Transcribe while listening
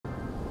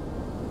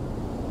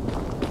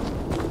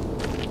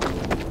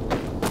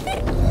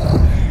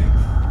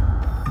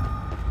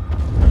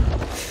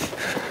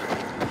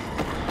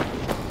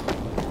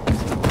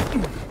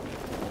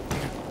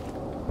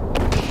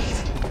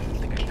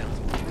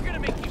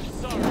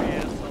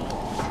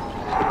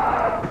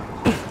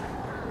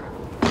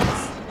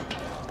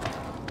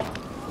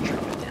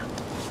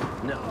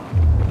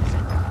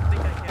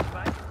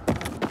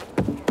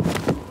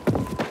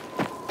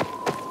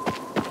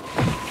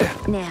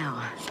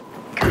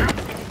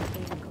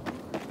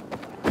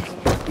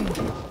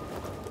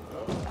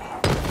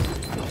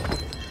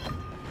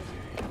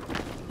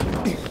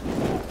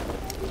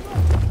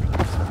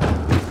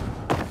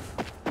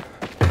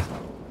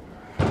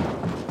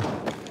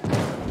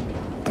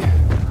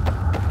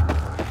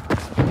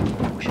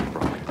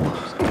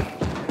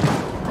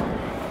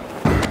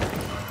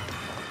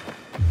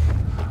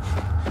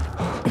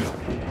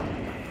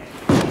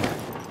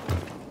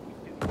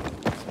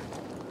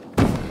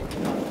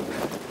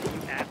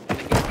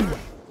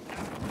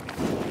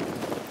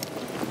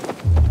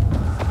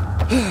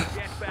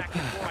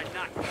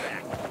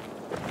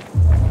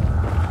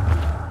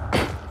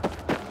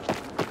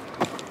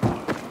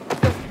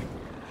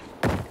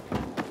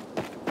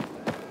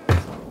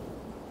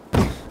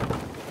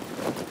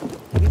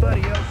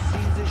Everybody else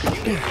sees this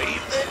shit.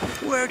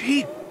 Where'd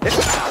he?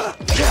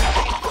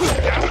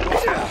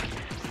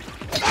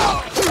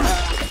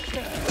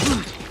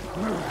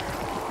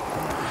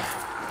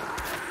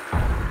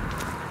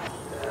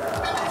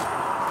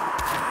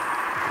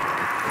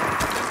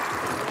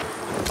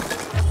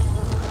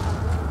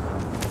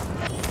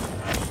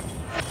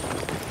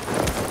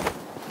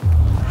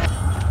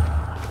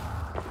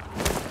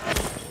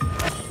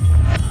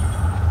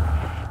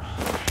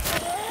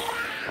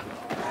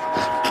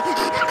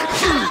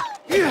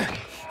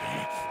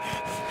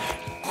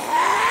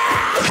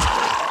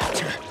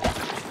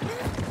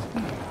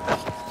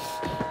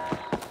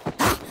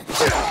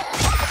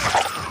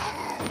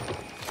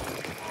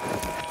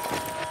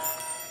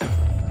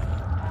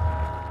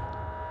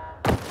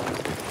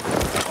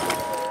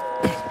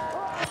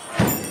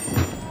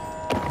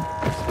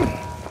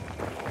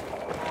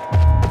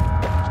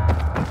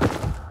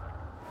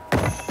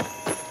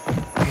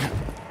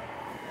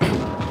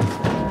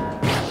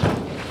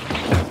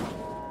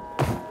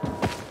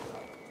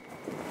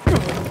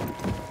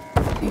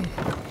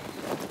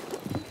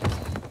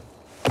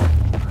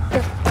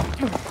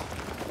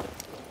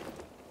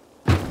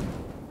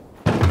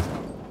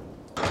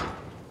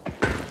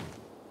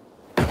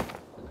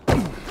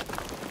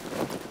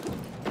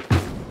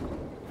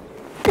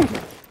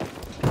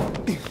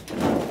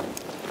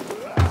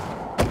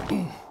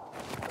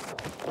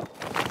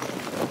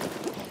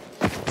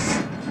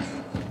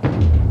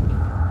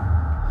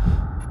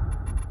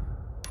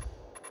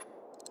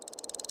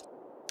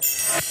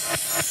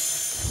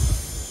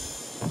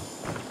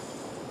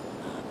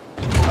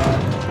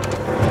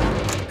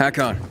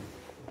 Hakon.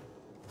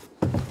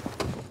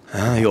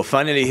 You're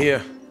finally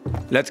here.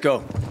 Let's go.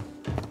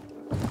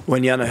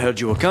 When Yana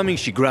heard you were coming,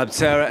 she grabbed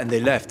Sarah and they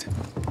left.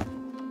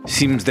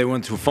 Seems they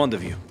weren't too fond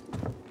of you.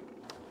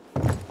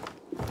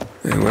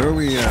 Hey, where are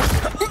we,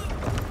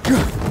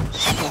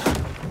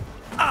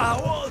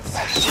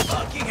 WALTZ!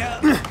 Fucking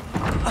hell!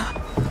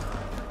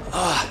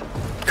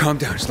 Calm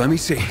down, just let me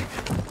see.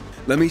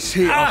 Let me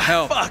see, I'll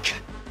help. Fuck!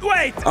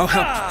 Wait! I'll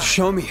help,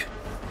 show me.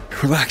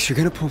 Relax, you're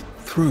gonna pull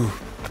through.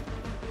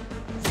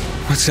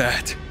 What's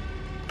that?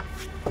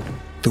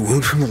 The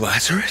wound from the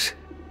Lazarus?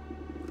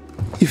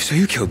 So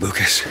you killed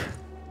Lucas.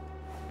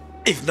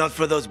 If not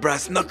for those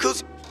brass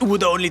knuckles, it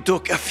would only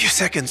took a few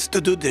seconds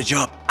to do the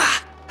job.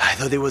 I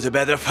thought he was a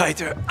better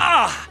fighter.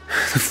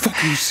 The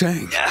fuck are you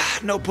saying?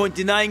 No point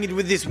denying it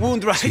with this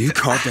wound, right? So you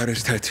carved out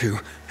his tattoo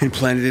and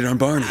planted it on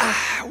Barney.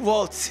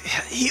 WALTZ,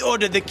 he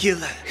ordered the kill.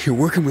 You're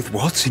working with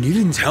WALTZ and you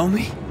didn't tell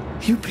me?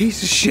 You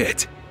piece of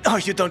shit. Oh,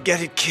 you don't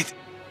get it, kid.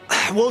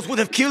 WALTZ would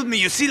have killed me,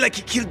 you see, like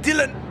he killed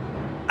Dylan.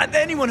 And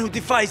anyone who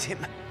defies him.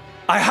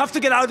 I have to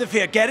get out of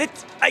here, get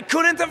it? I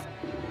couldn't have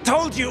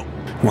told you.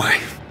 Why?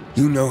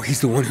 You know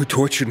he's the one who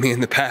tortured me in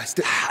the past.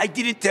 I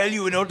didn't tell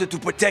you in order to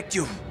protect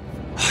you.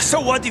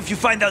 So what if you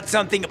find out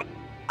something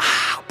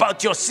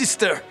about your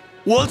sister?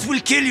 WALTZ will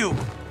kill you.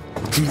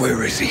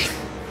 Where is he?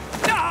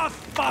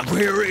 Fuck!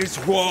 Where is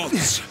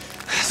WALTZ?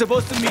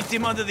 Supposed to meet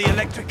him under the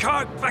electric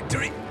car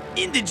factory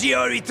in the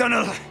GRE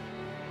tunnel.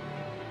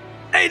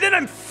 Hey, then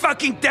I'm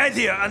fucking dead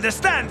here,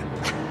 understand?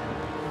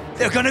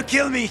 They're gonna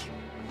kill me.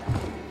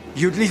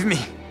 You'd leave me.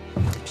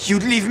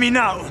 You'd leave me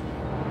now.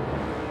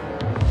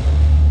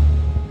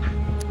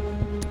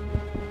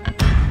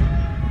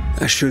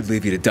 I should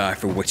leave you to die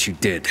for what you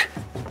did.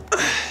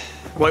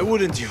 Why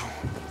wouldn't you?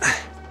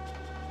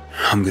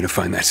 I'm gonna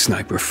find that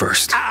sniper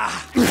first.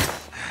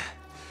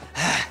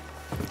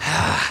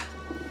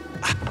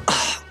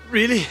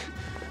 Really?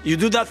 You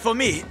do that for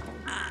me?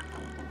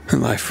 A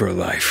life for a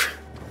life.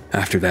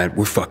 After that,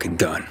 we're fucking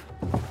done.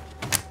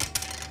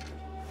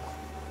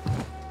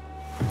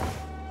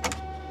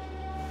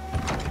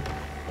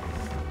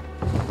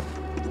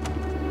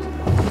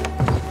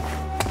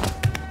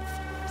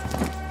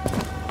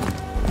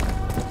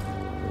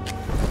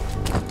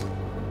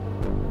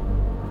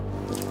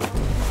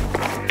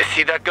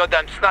 See that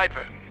goddamn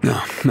sniper?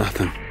 No,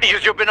 nothing.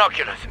 Use your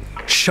binoculars.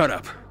 Shut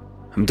up.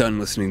 I'm done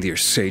listening to your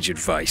sage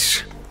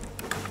advice.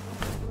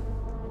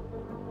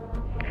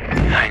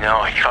 I know,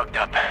 I fucked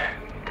up.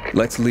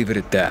 Let's leave it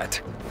at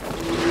that.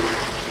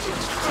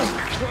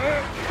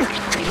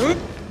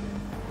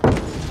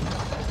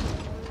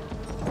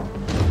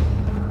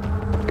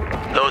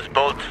 Those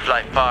bolts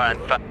fly far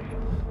and fast.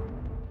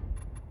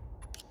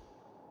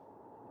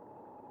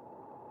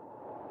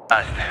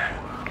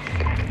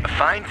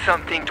 Find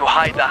something to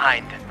hide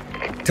behind.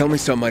 Tell me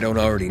something I don't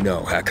already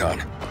know,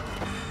 Hakon.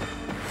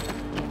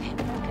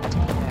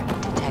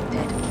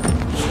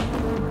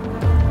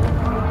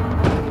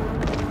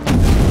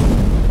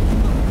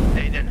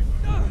 Aiden,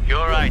 you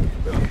alright?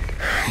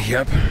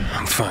 Yep,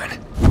 I'm fine.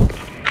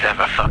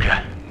 Clever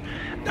fucker.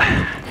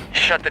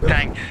 Shut the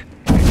tanks.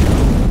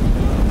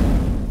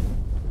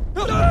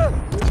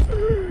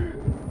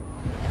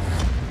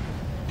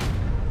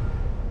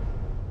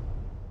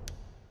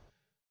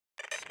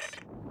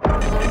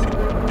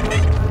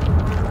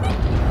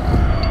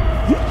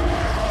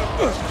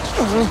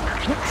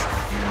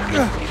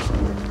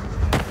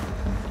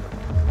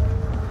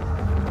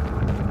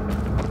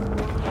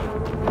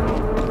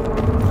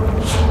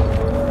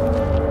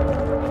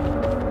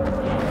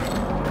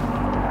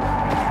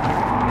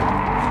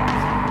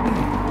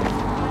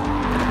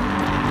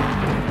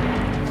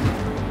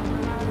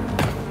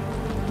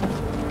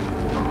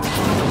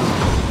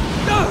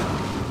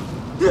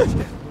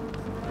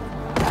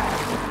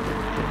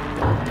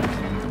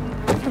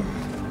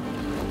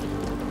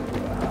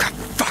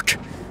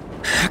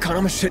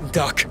 I'm a sit and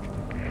duck.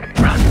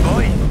 Run,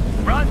 boy!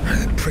 Run!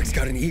 That prick's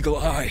got an eagle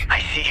eye. I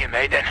see him,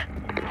 Aiden.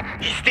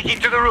 He's sticking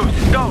to the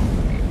roots. Go!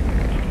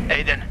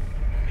 Aiden,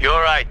 you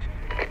alright?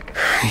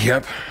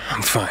 Yep,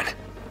 I'm fine.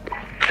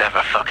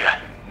 Clever fucker.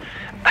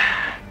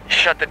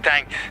 Shut the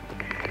tanks.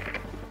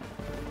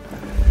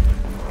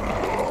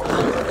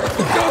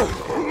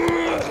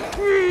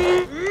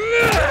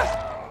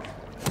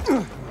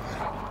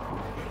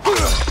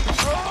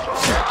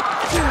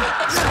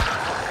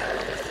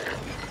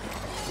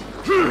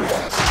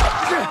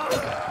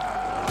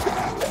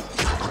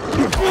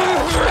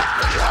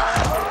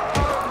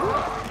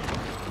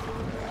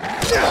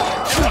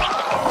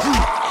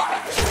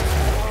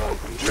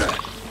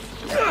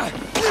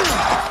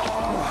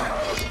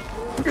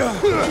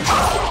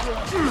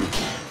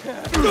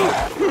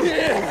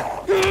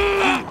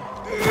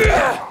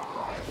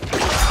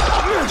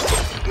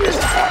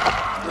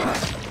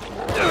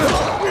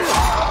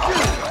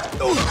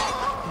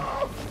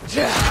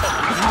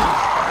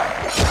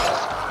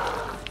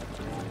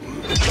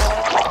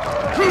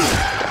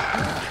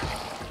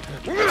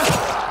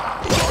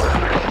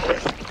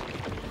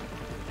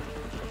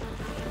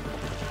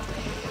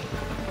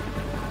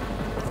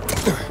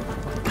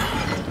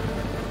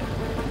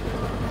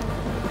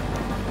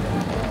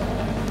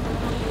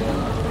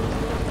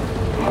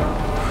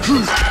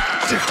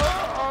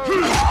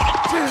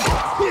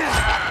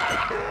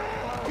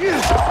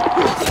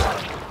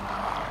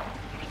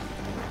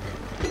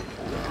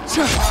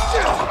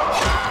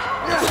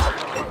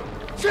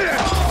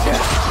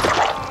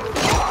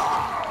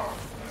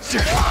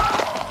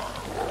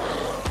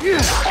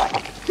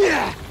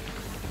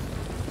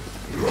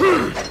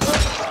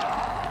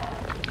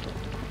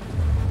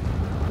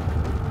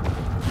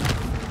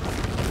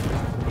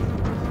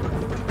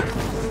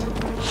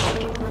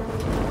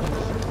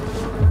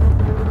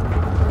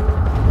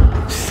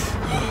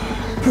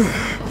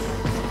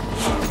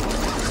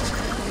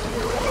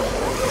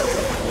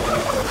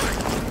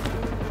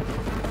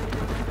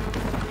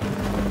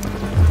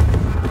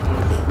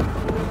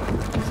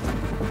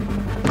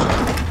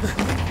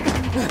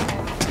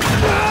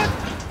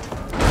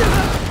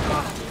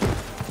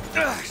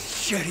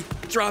 Shit, he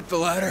dropped the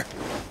ladder.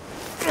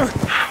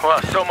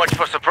 Well, so much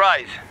for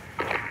surprise.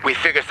 We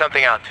figured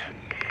something out.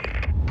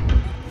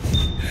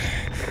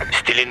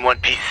 Still in one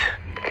piece.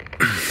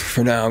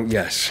 For now,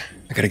 yes.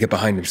 I gotta get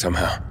behind him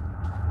somehow.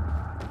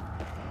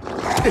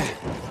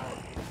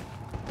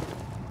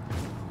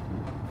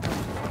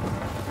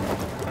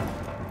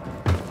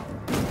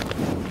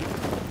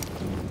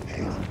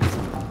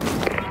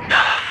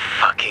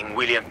 Fucking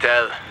William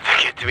Tell.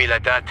 They get to me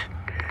like that.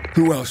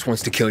 Who else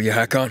wants to kill you,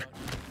 Hakon?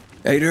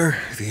 Ader?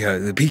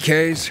 The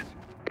PKs?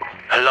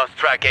 I lost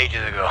track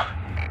ages ago.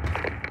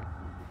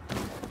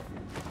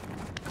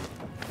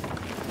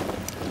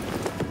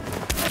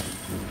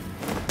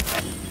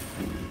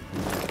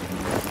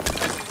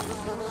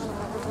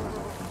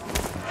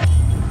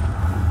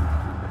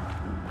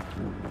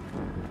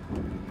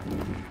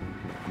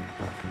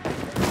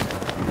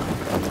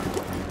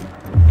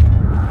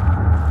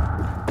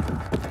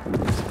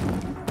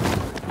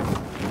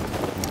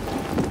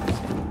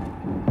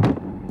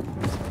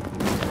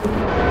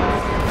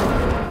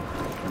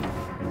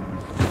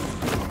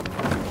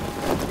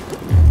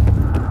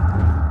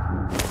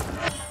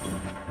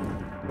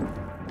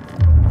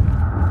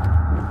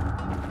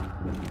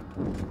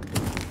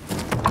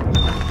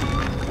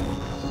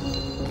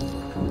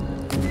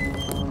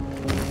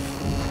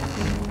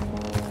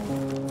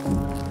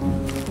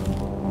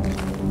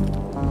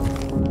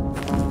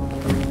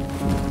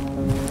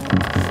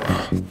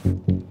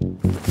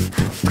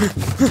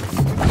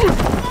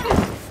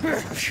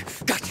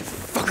 Gotcha,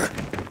 fucker.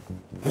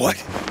 What?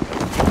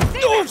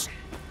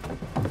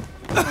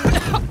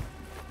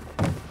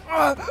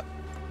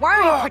 Why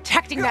are you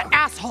protecting that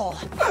asshole?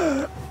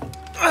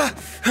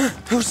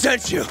 Who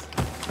sent you?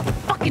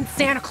 Fucking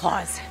Santa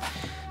Claus.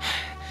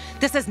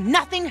 This has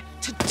nothing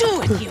to do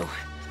with you.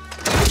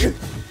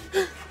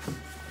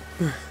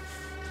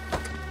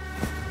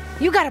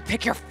 You gotta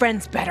pick your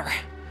friends better.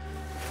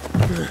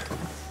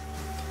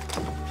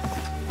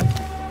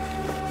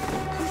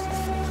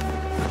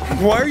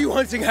 Why are you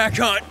hunting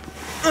Hakon?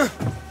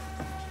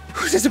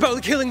 Is this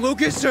about killing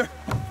Lucas, or?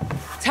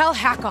 Tell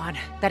Hakon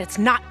that it's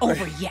not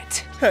over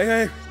yet.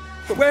 Hey,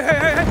 wait!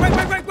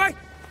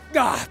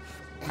 Ah.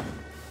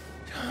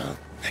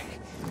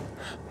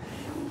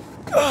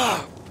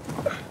 Ah.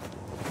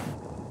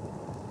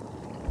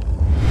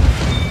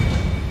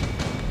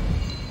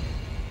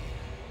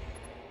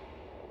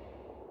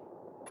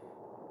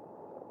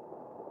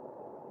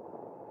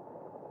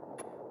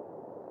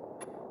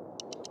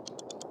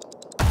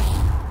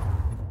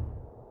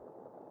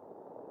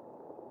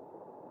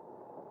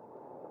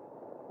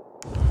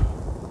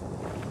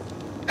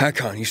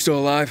 Hakon, you still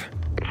alive?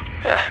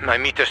 My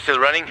meter's still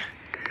running?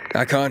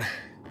 Hakon,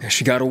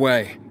 she got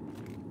away.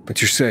 But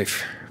you're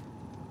safe.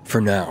 For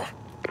now.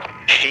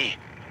 She?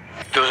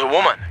 There was a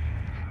woman.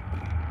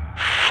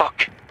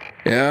 Fuck.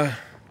 Yeah?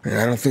 And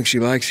I don't think she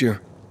likes you.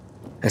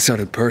 That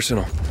sounded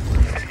personal.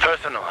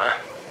 Personal,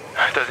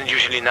 huh? Doesn't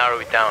usually narrow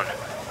it down.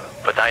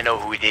 but I know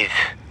who it is.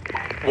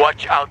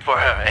 Watch out for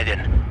her,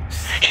 Aiden.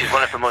 She's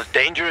one of the most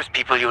dangerous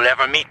people you'll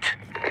ever meet.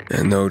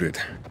 Noted.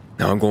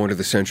 Now I'm going to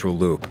the central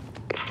loop.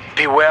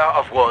 Beware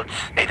of WALTZ,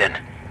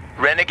 Aiden.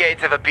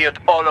 Renegades have appeared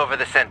all over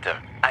the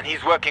center, and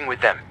he's working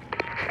with them.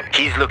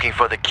 He's looking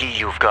for the key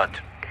you've got.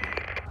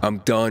 I'm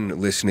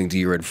done listening to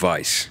your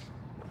advice.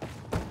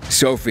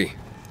 Sophie,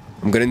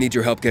 I'm gonna need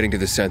your help getting to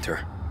the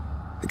center.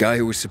 The guy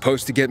who was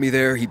supposed to get me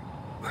there,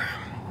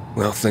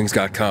 well, things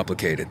got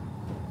complicated.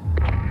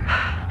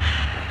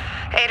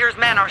 Ader's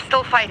men are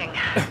still fighting.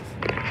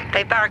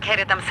 They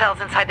barricaded themselves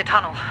inside the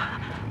tunnel.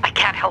 I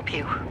can't help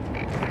you.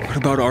 What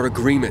about our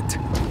agreement?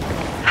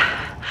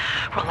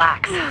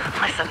 Relax.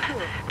 Listen,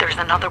 there's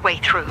another way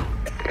through.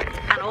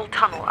 An old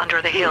tunnel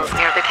under the hills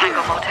near the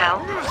Tango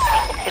Motel.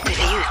 It was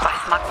used by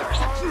smugglers.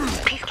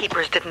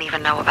 Peacekeepers didn't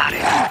even know about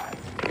it.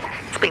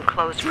 It's been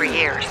closed for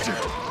years.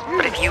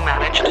 But if you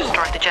manage to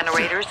start the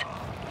generators,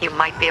 you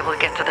might be able to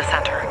get to the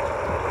center.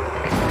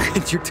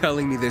 And you're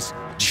telling me this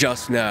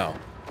just now?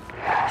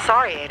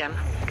 Sorry, Aiden.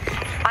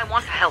 I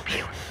want to help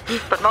you.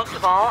 But most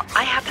of all,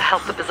 I have to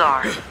help the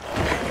Bazaar.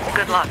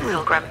 Good luck,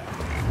 Pilgrim.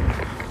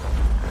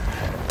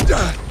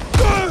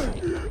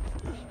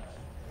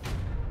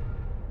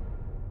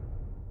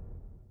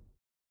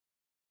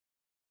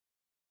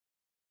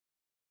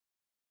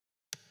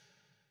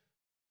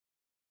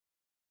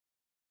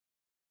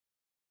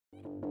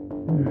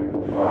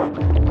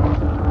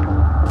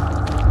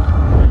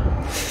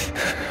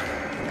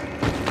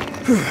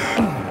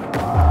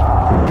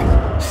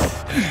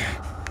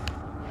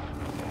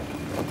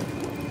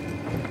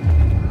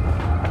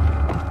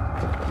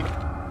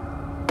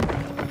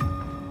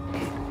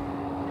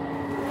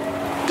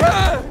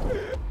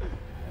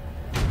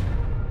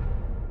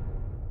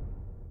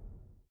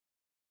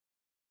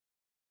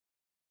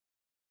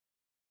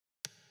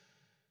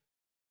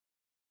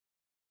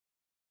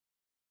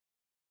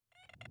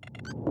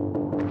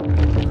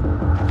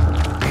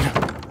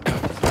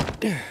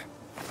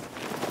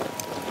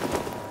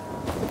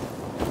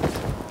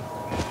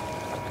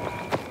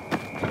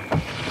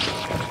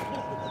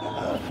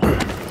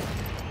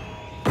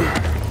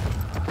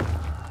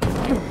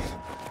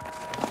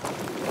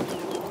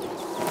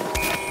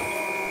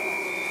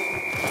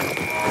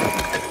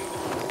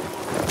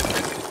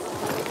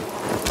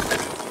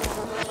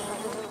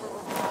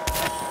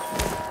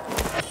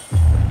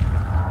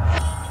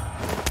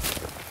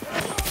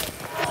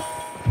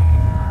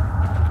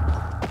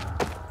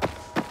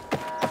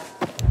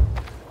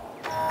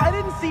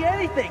 See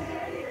anything.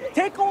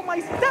 Take all my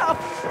stuff.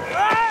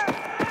 Ah!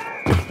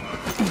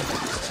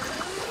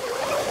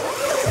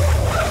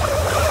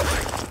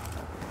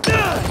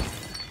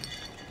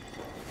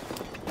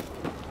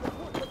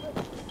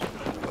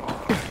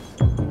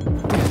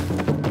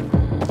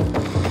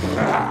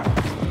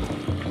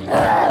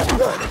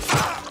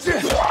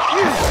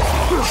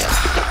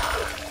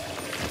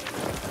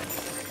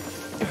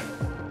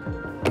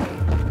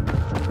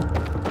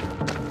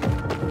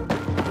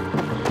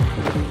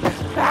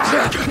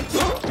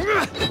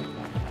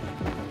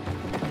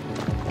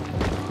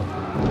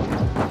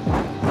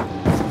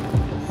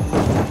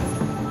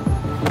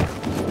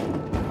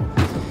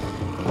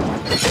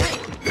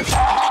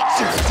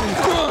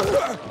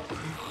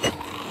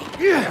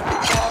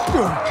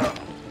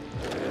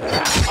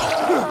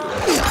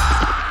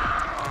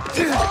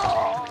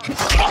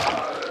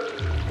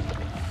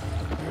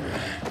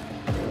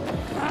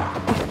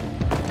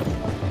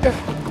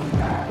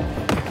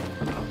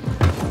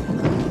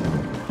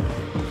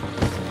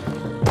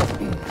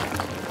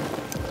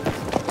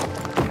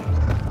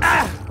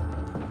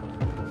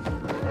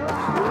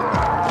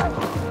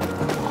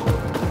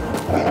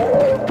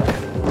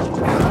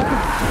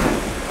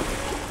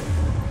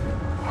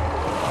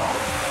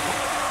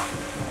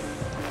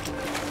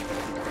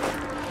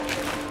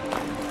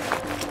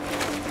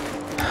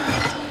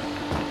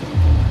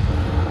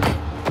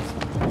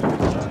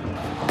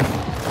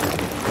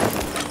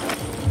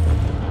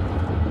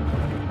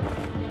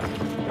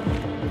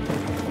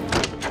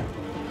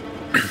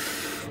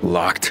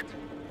 Locked.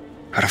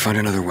 Gotta find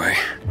another way.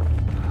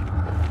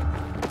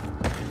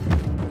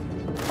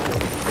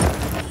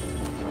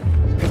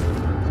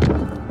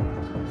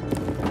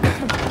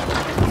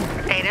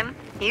 Aiden,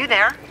 you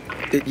there?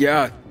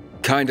 Yeah,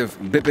 kind of.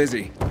 A bit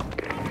busy.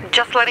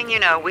 Just letting you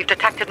know, we've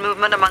detected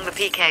movement among the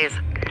PKs.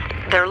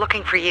 They're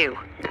looking for you.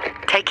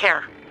 Take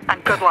care,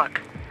 and good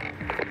luck.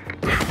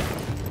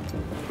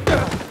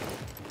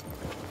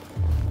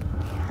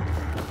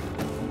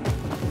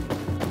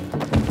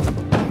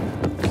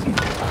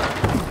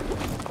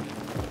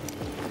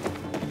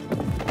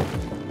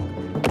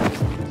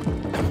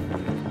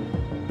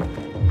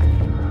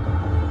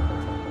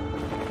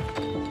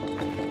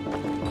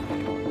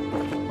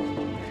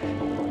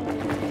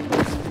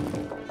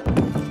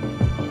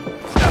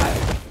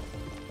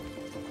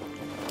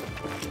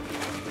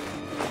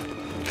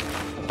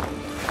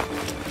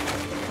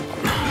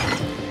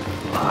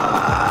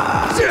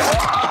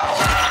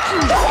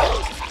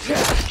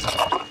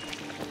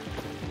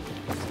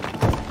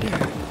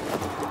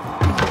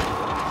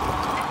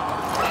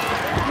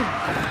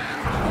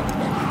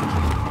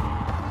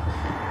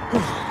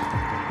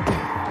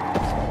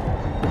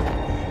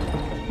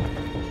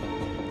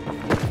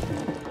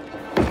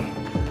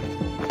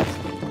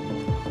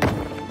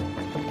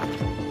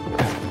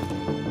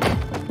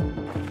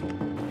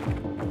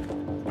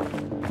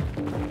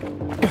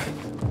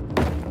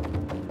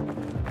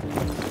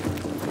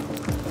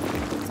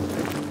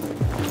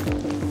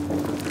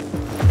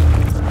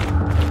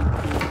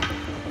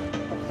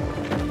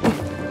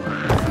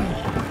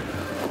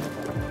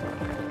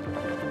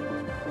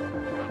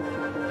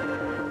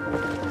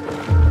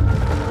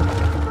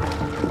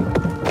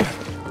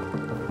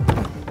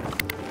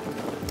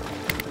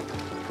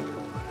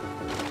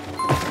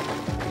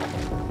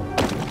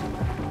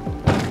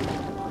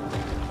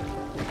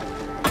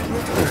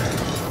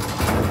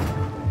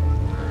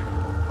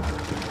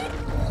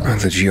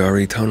 The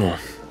GRE tunnel.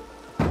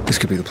 This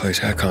could be the place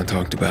Hakon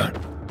talked about.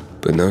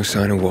 But no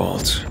sign of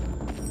WALTZ.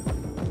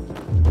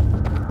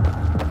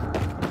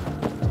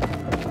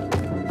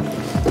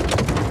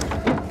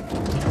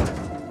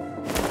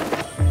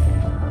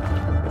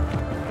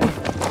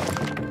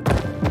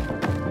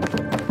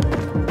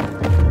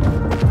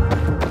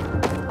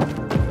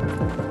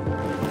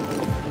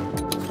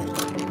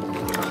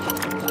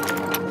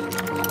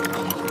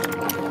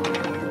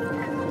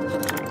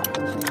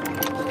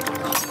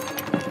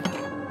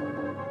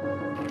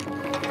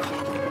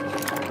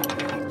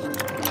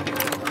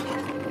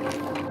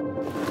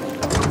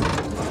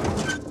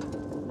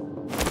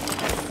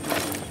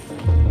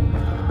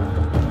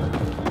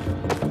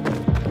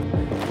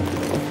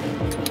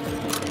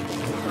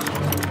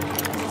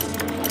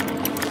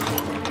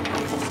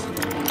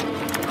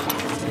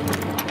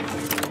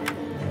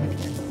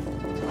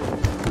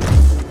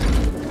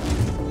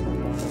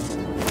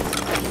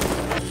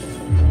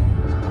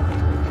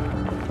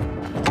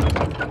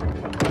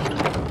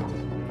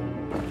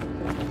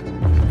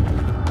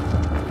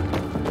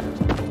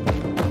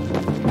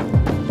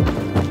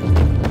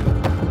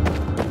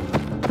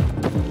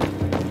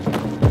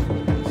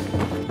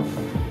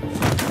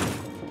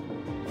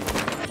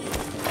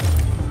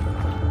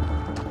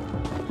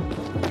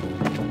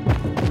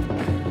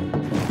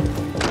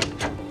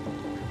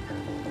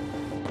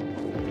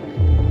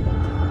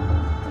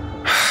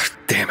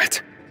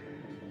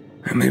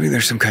 Maybe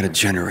there's some kind of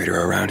generator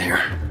around here.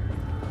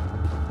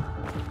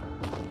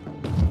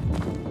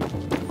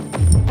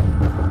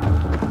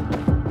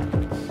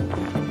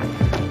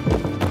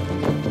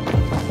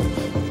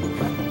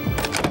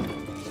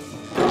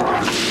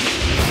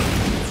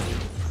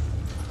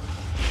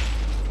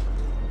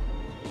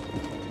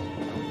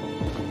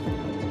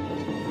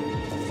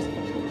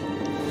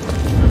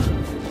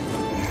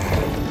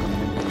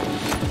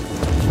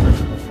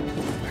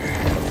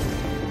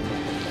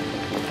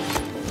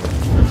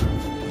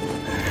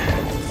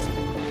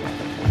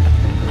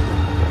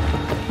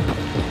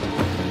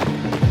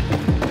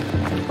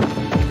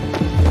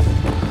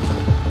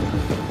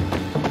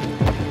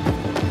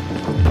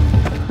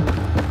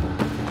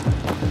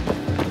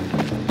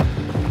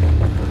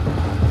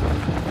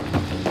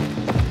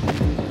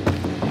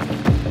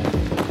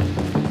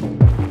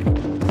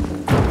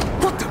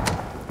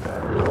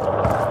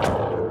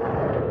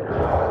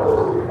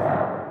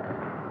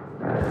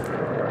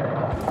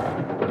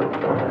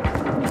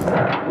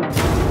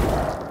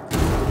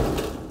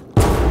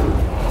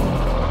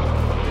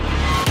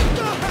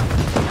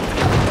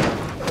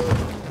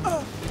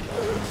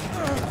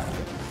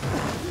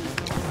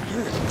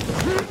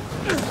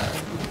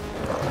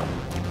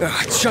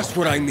 Just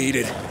what I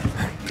needed.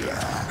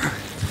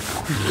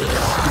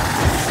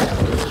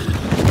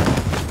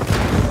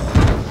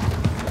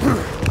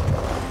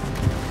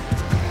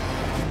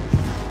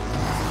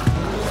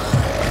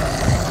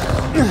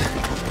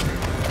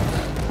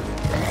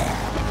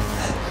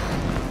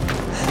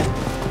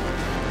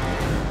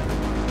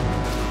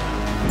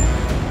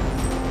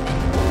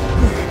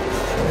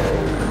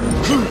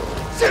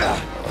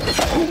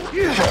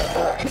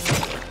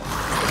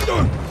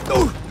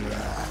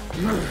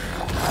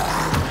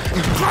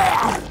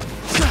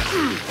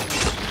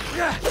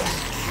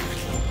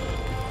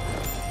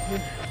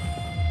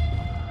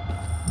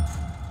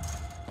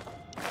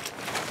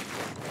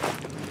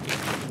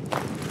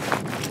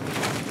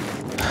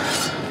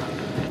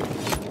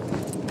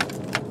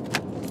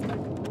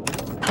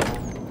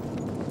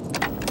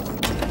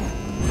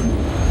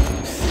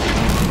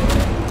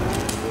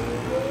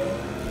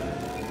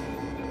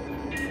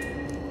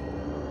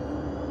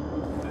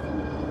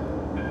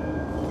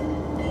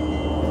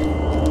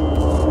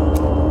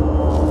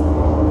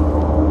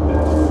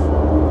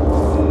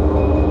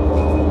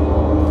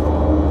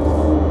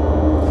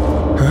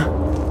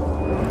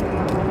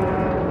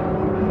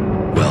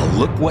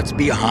 What's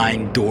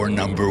behind door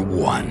number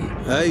 1?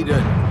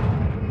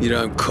 Aiden, you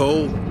don't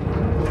call,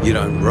 you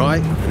don't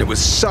write, and it was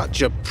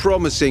such a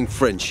promising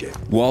friendship.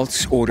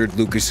 WALTZ ordered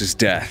Lucas's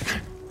death.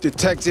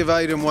 Detective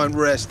Aiden won't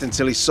rest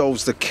until he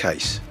solves the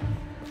case.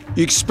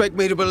 You expect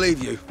me to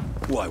believe you?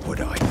 Why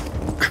would I?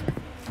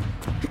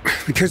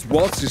 Because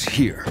WALTZ is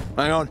here.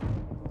 Hang on.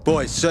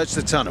 Boys, search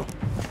the tunnel.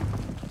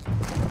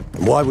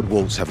 And why would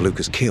WALTZ have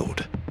Lucas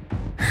killed?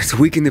 To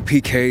weaken the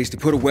PKs, to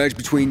put a wedge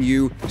between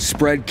you,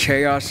 spread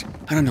chaos.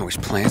 I don't know his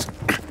plans.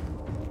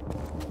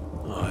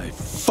 I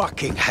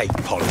fucking hate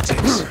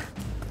politics.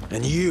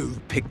 And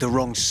you picked the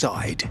wrong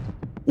side.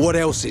 What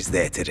else is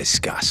there to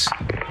discuss?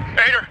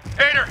 Aider!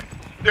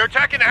 They're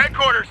attacking the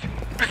headquarters!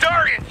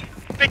 Bizarrians!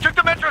 They took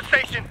the metro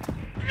station!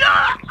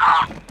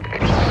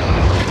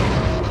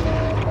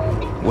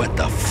 What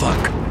the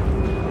fuck?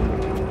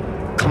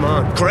 Come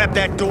on, grab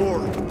that door!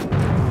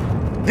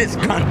 This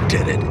cunt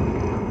did it.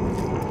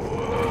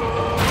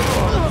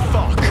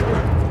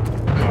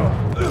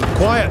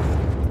 Quiet!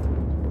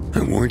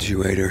 I warned you,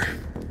 Aiden.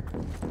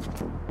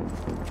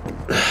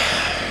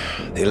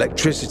 The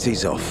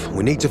electricity's off.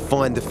 We need to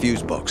find the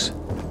fuse box.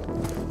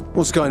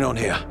 What's going on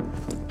here?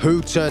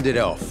 Who turned it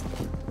off?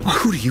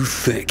 Who do you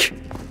think?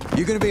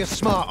 You're gonna be a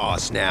smart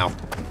ass now.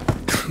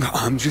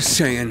 I'm just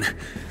saying,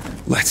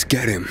 let's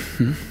get him.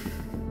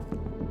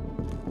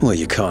 Well,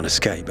 you can't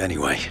escape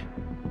anyway.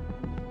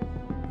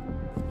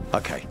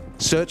 Okay,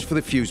 search for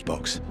the fuse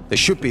box. There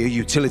should be a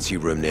utility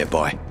room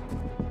nearby.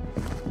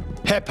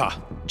 Hepper,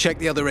 check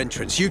the other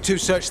entrance. You two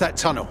search that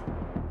tunnel.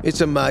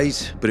 It's a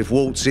maze, but if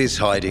WALTZ is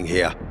hiding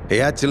here, he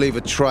had to leave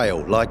a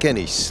trail like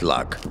any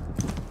slug.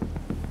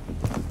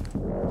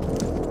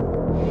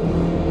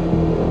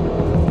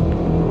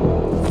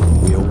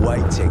 We are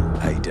waiting,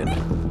 Aiden.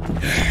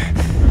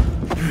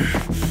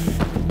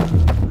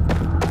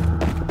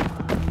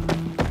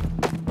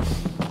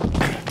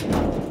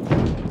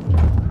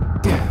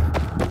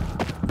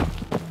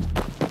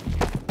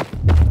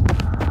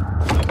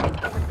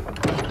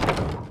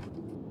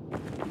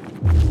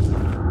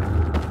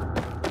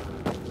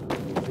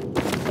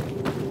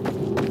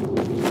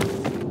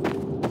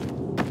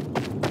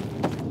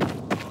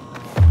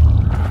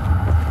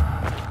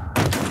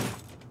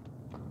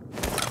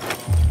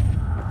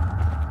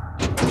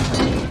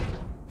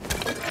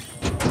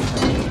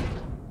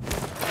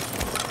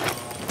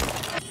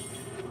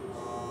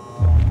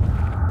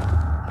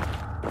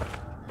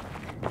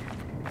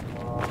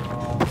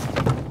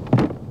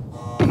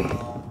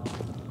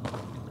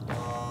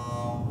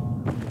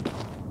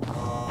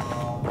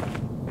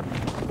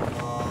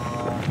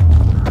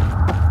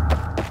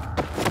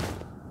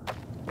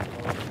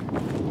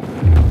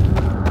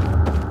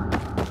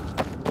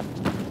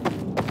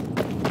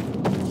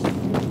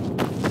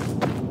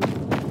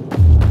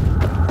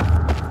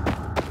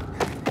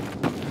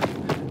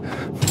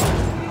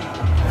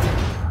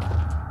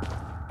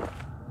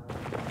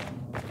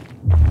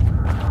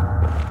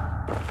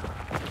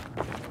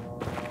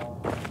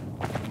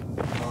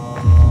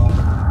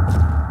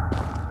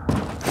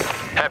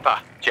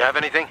 Do you have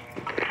anything?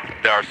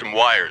 There are some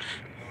wires,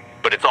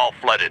 but it's all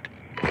flooded.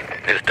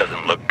 This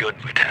doesn't look good,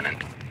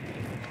 Lieutenant.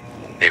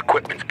 The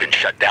equipment's been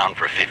shut down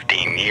for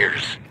 15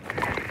 years.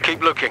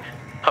 Keep looking.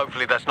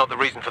 Hopefully that's not the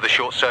reason for the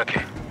short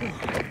circuit.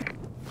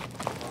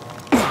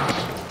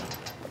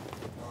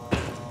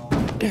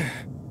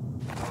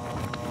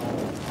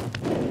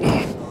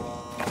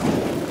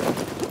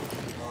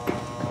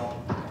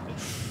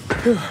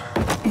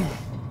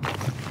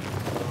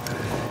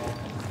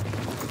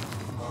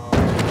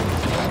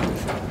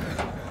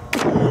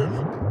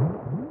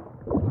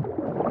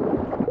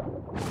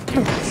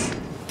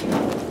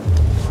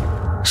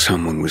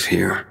 Someone was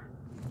here.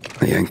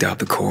 They yanked out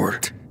the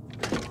cord.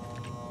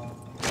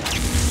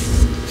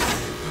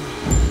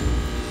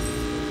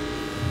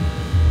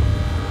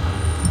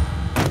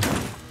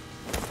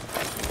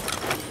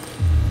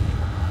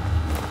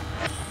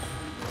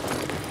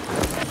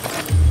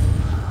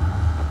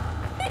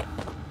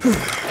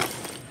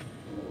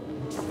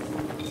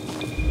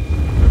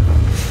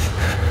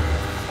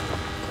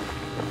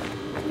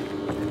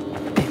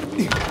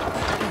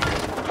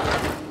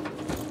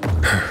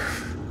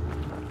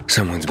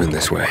 Someone's been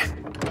this way.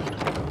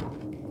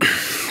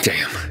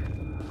 Damn.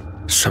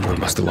 Someone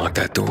must have locked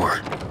that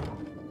door.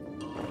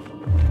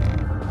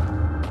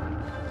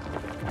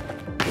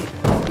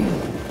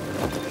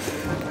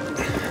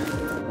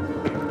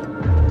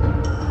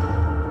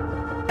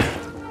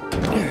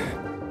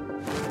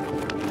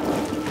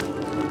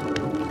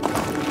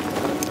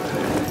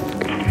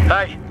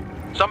 Hey,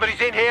 somebody's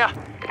in here.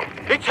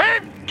 It's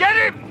him! Get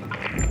him!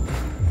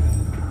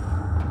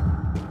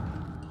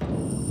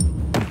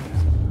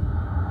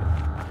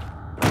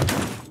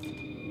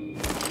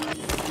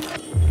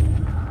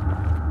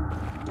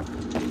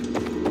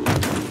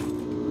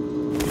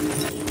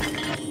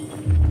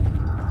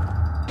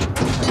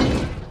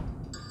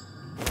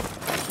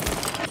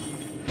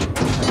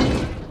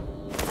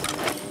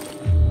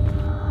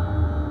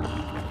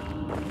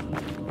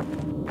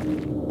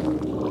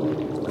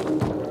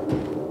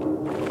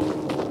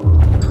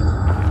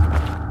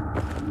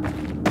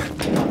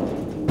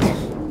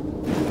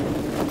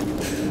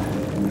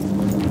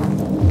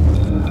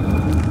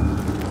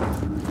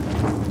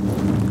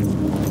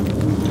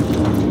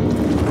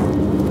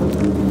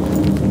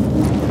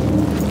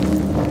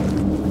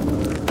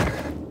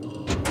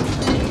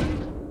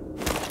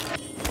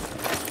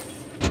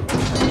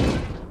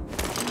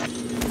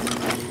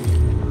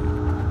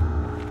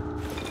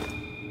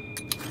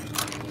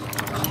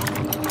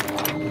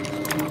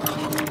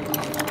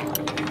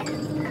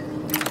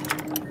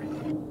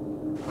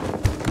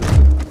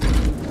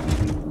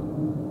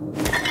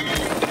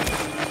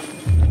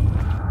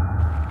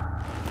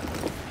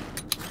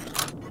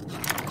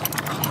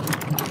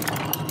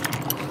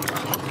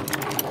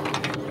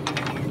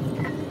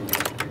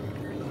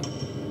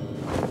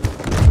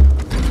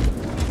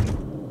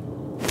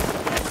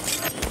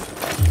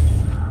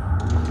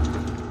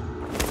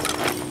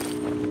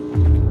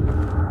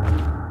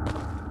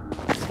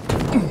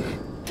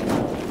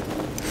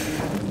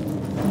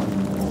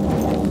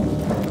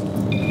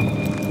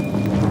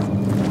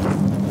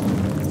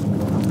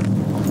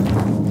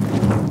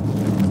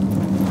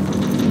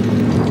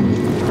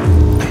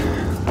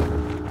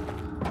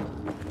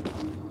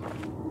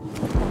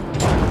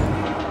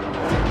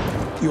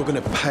 You're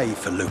gonna pay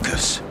for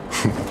Lucas.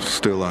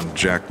 Still on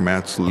Jack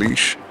Matt's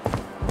leash?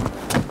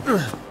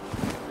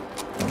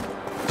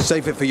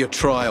 Save it for your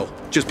trial,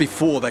 just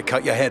before they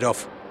cut your head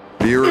off.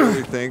 Do you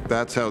really think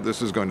that's how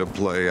this is going to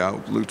play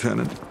out,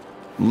 Lieutenant?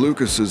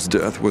 Lucas's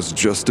death was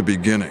just the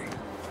beginning.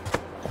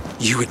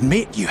 You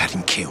admit you had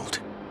him killed.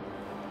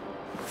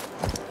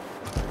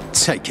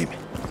 Take him.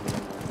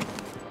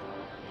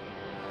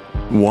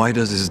 Why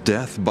does his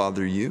death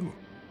bother you?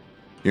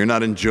 You're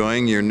not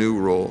enjoying your new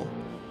role?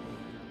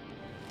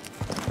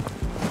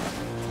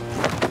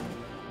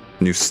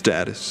 New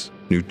status,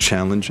 new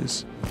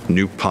challenges,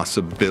 new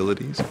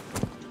possibilities?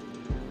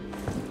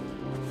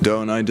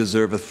 Don't I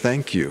deserve a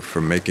thank you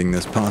for making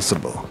this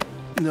possible?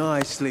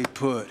 Nicely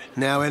put.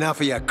 Now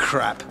enough of your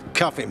crap.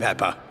 Cuff him,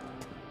 Hepper.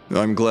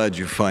 I'm glad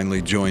you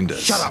finally joined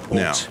us. Shut up,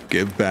 Now, Waltz.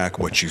 give back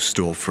what you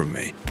stole from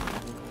me.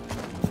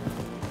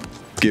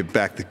 Give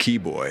back the key,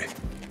 boy,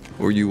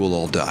 or you will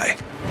all die.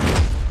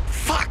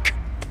 Fuck!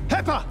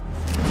 Hepper!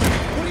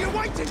 What are you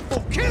waiting for?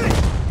 Kill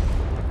him!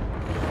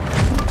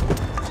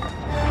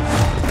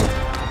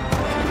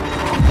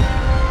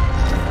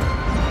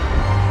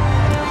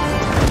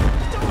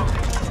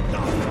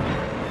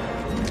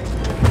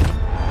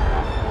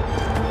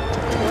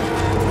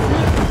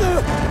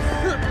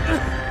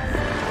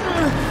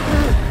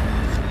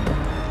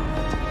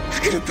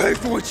 You're gonna pay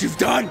for what you've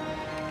done!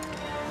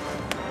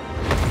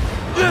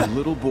 A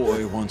little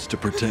boy wants to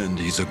pretend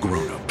he's a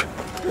grown-up,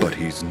 but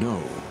he's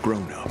no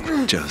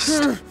grown-up. Just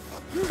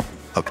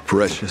a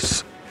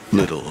precious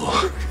little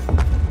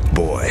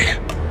boy.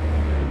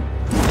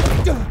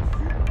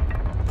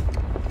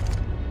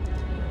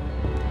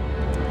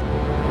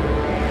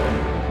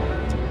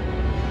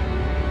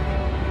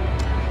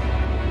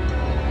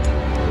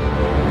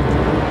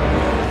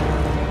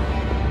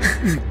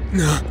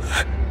 No.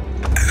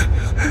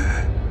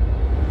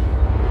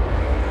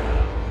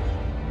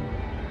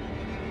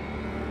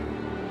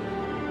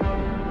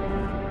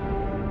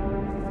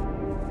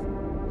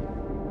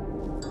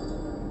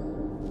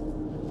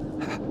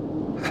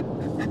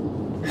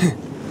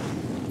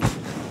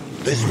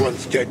 This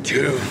one's dead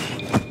too.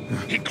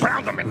 He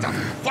ground him into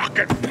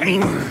fucking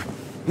paint.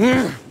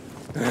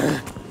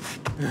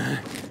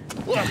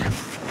 Look,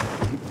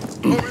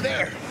 over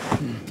there.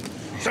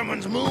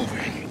 Someone's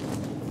moving.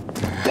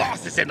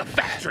 Boss is in the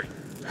factory.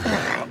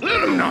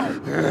 Let him know.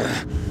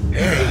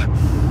 Hey,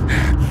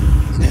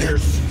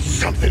 there's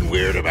something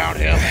weird about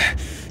him.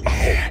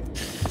 Oh,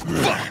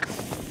 fuck.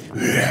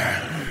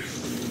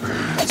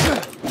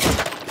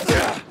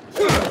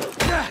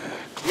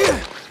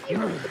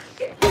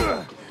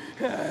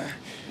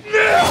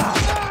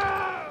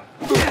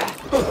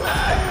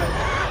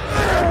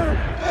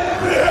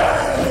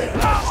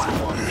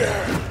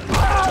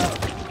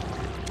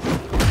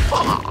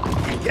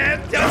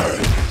 Get down.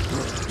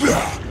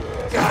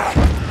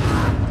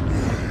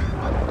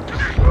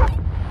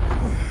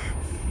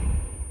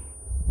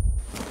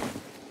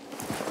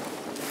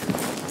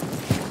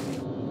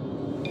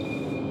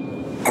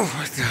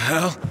 What the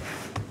hell?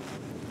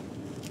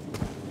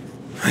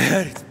 My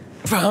head is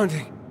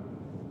pounding.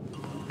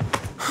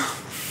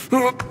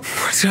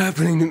 What's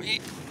happening to me?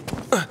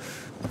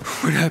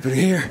 What happened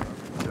here?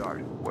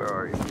 Sorry, where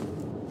are you?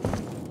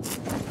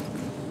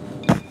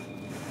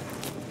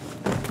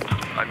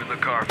 I'm in the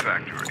car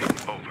factory.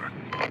 Over.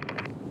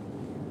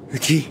 The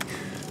key.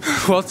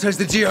 WALTZ has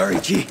the GRE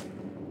key.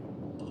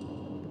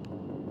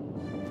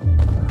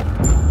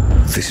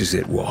 This is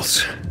it,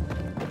 WALTZ.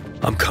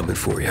 I'm coming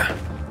for you.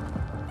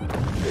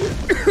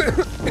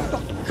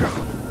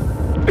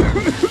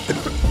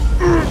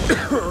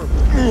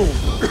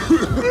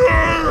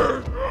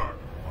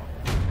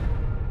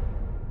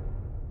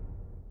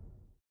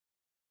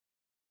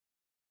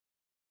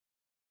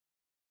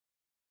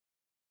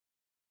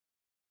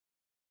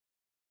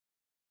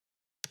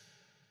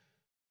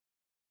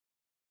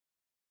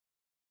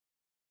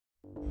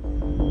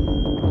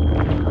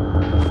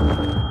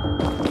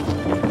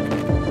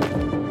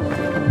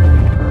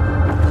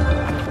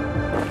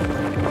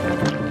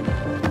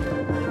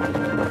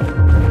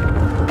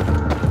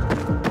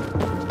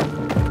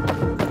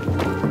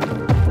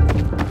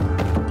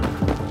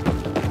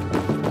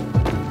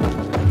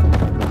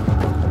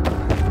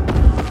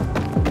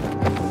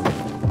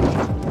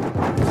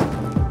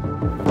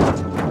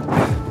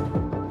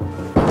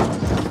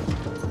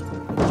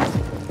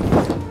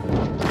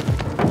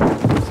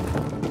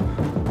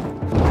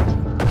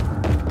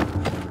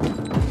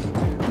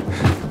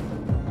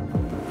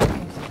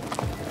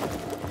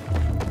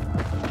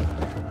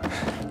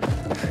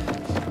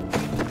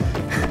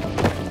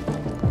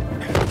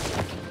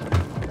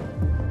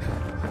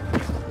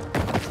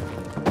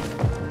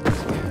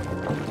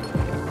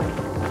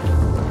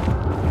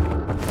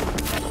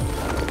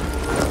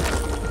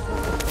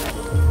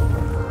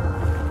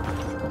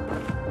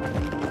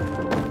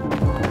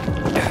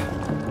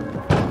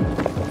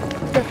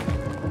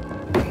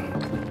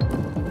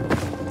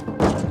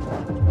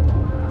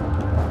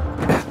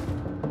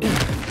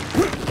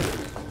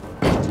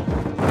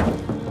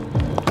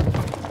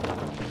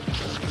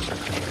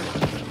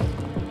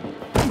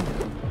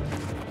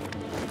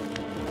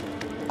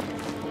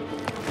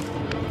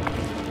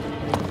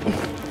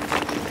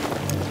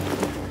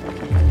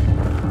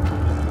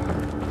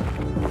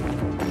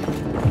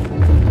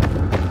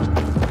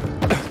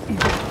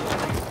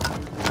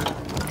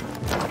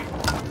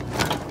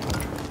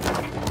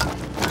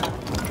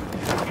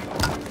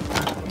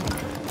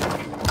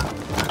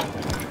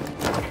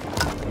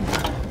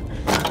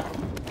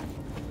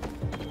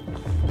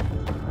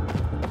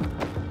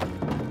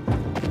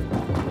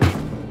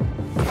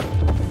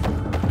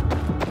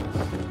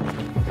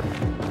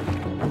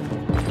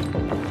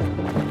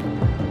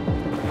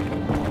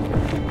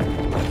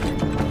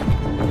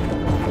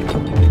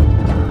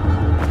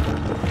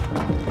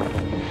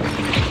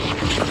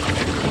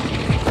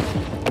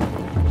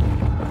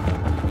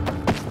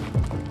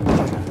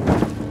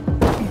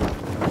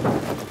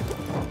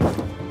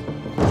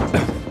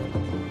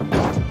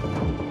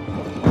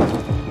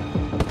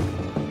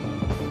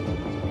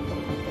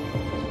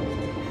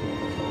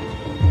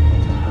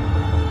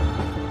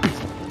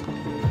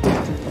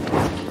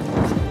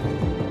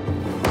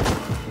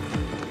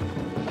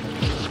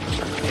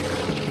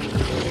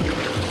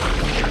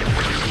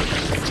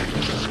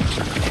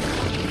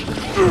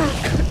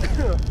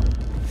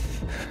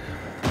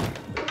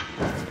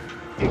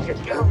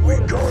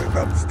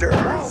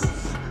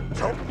 upstairs.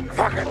 Don't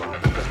fuck it.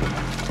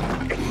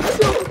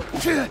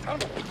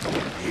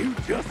 You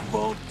just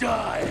won't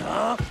die,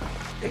 huh?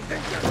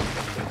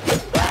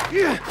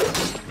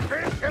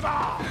 Finish him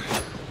off!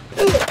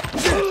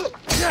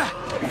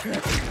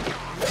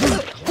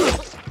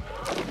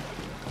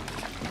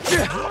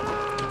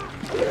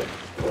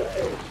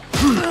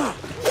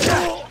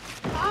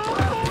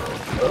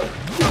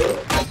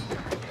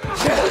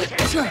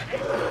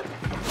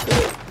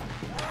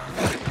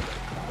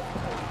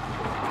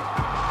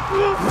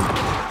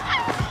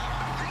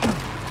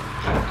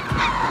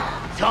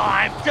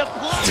 Time to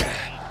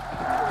play!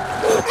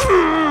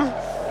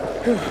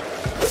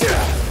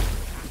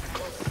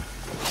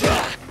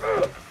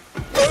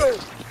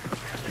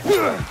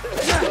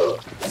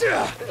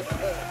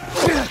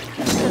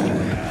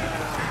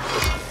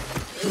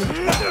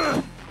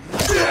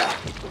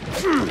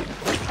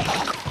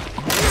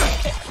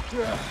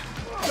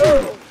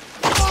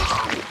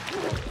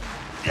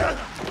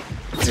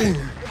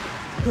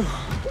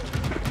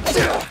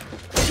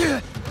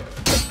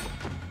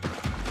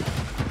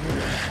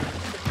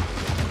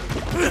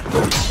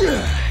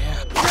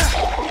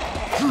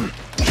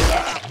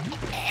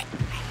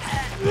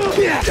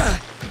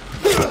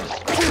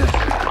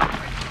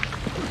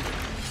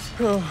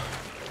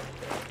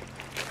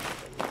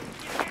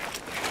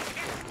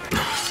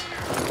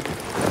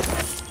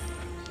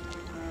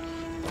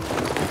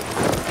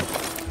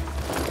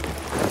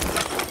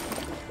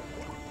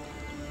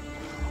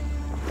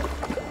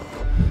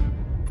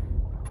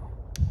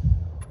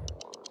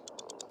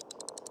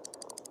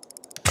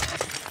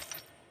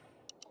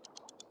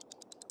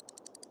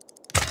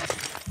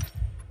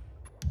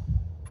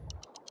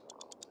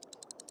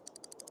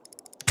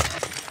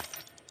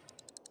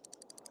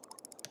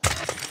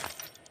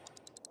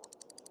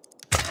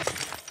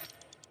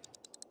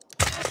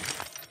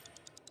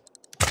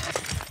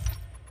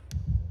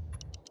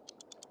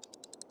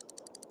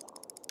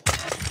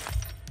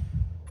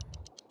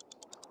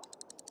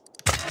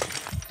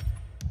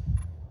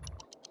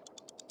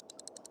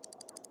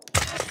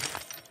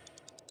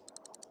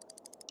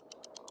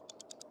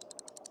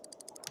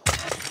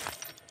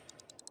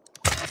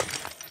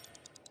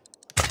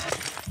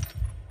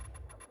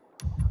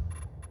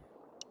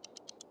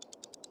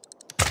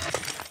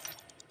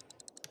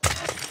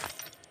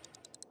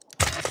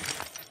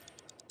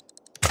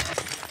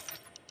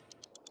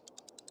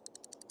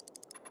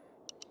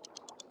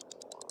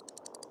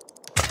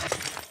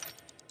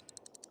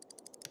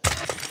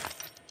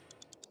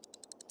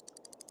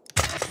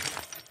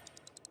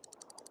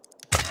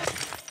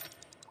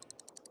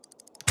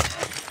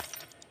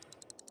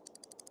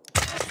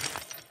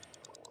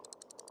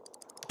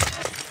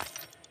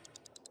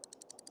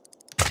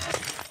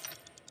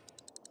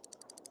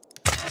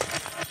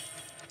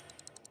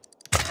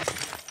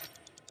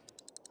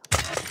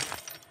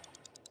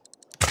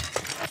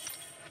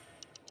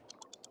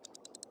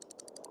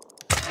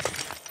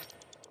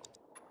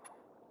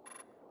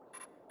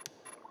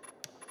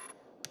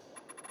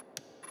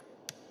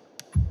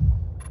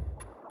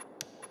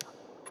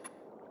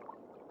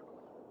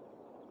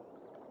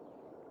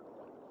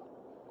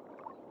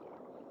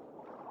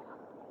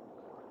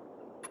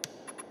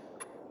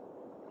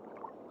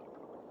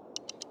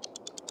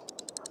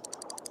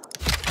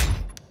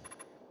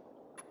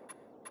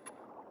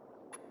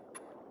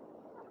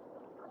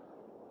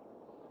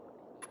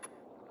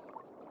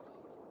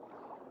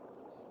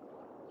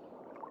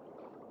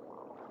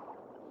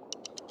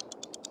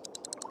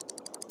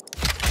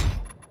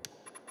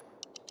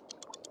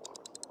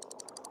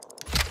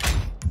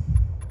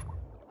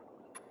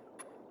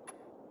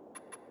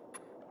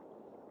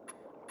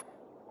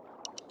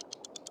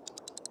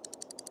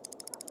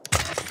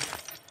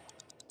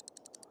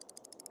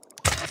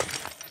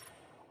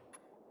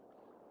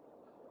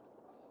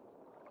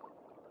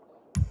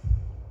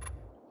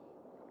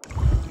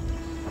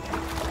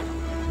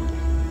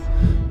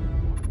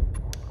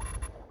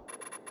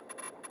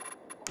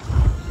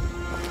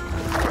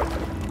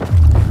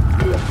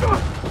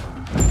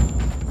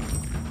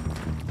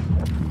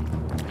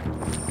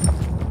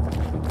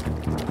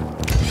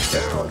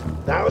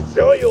 I'll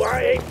show you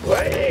I ain't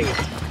playing!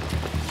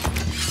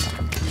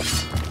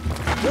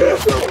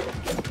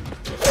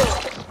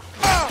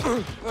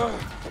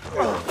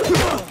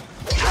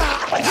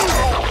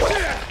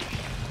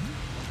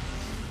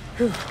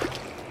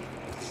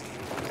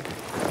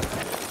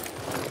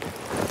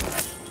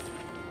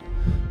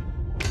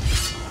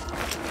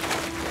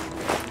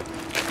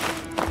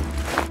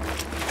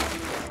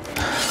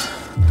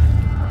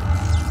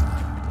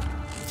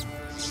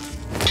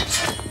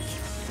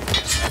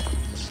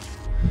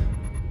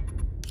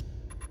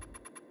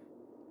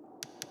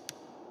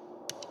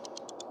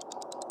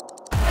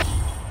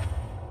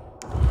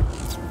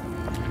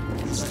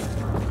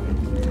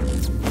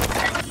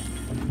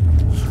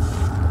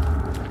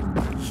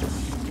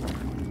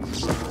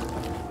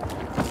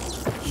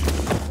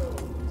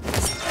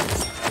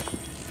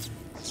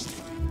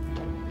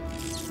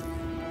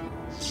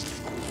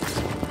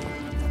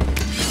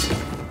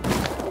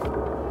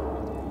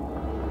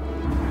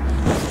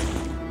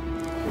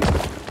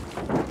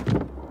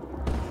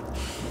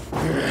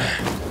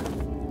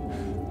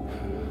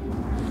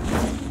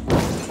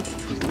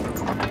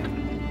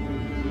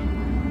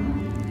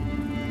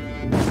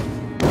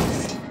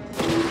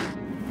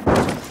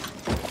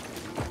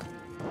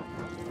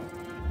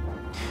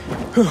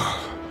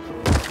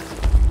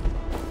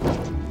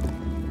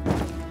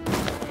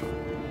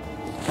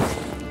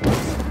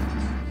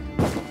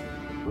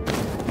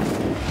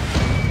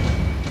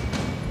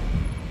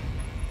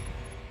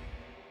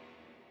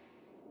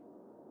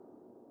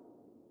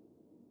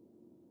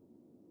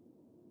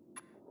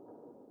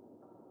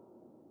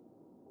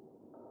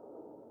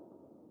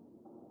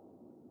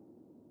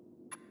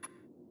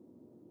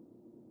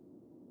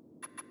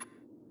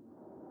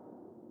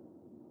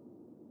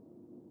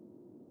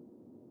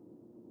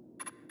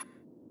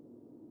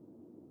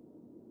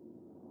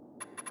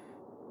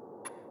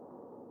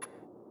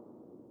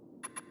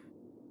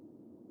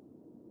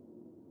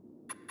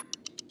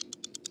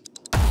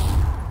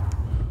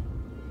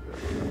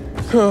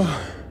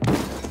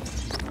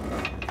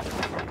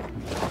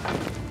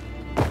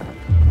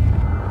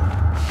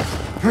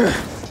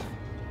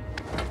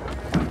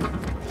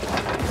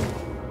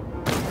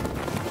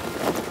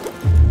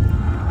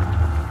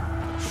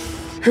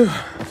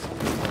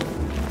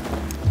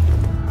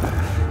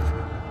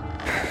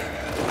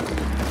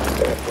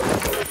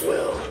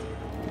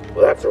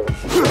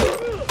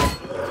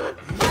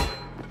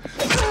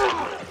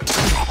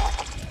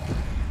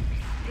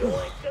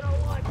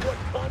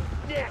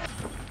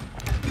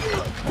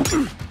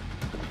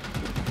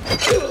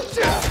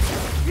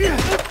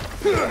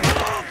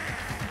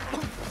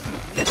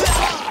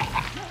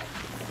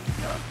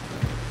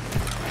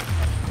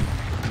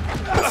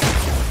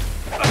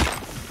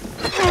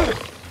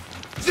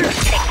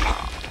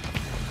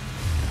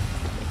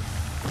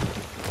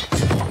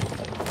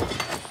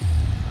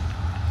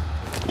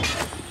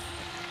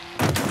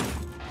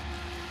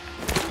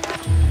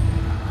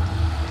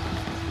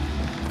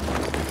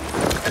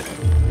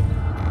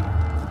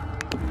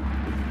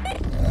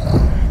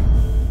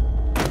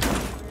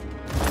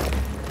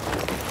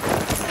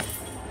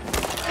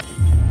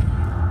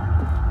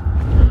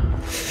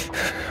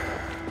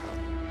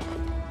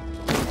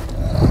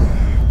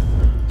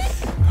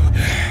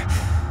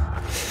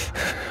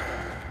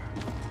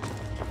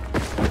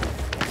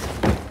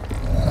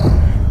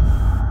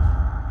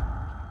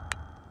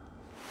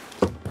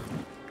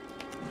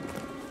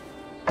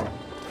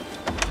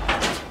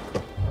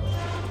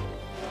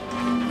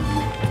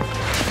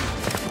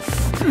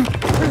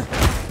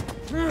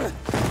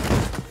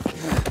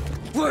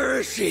 Where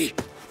is she?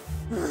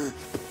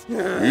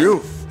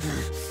 You?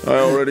 I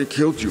already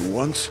killed you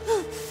once.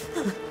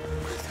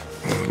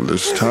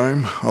 This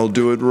time, I'll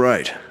do it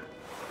right.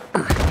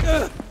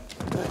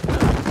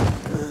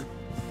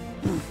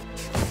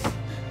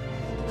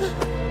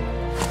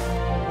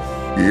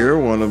 You're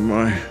one of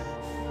my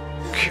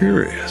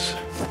curious.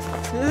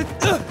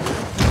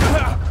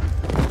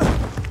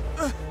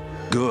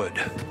 Good.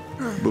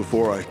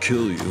 Before I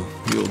kill you,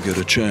 you'll get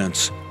a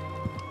chance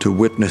to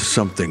witness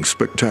something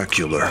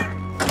spectacular.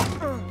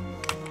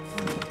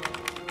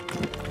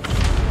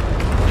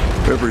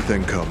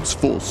 Everything comes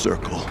full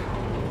circle.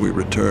 We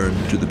return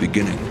to the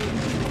beginning.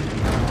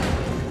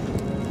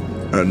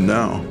 And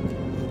now,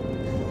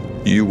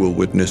 you will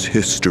witness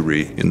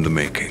history in the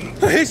making.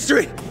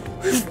 History?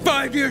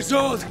 5 years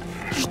old?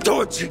 You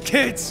torture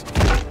kids!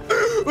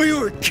 We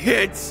were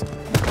kids!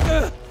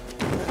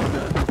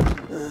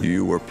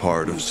 You were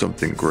part of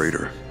something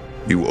greater.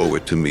 You owe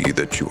it to me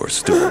that you are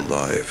still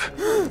alive.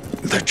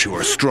 That you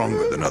are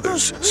stronger than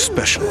others,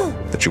 special.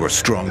 That you are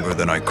stronger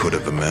than I could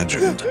have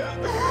imagined.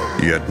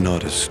 Yet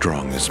not as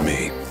strong as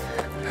me.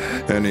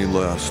 Any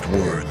last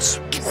words?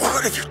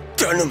 What have you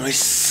done to my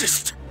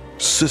sister?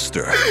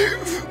 Sister?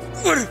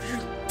 What have you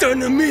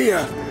done to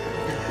Mia?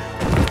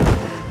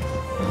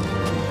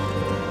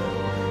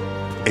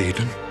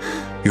 Aiden,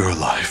 you're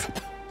alive.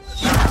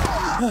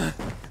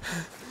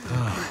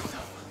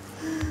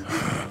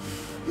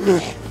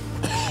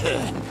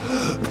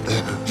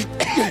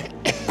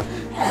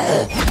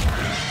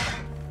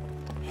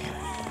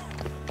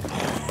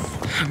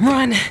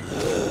 Run!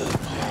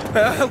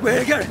 Wait,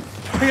 I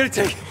gotta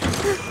take it.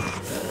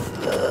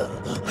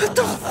 What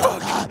the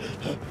fuck?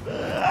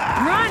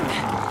 Run!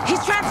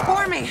 He's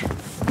transforming!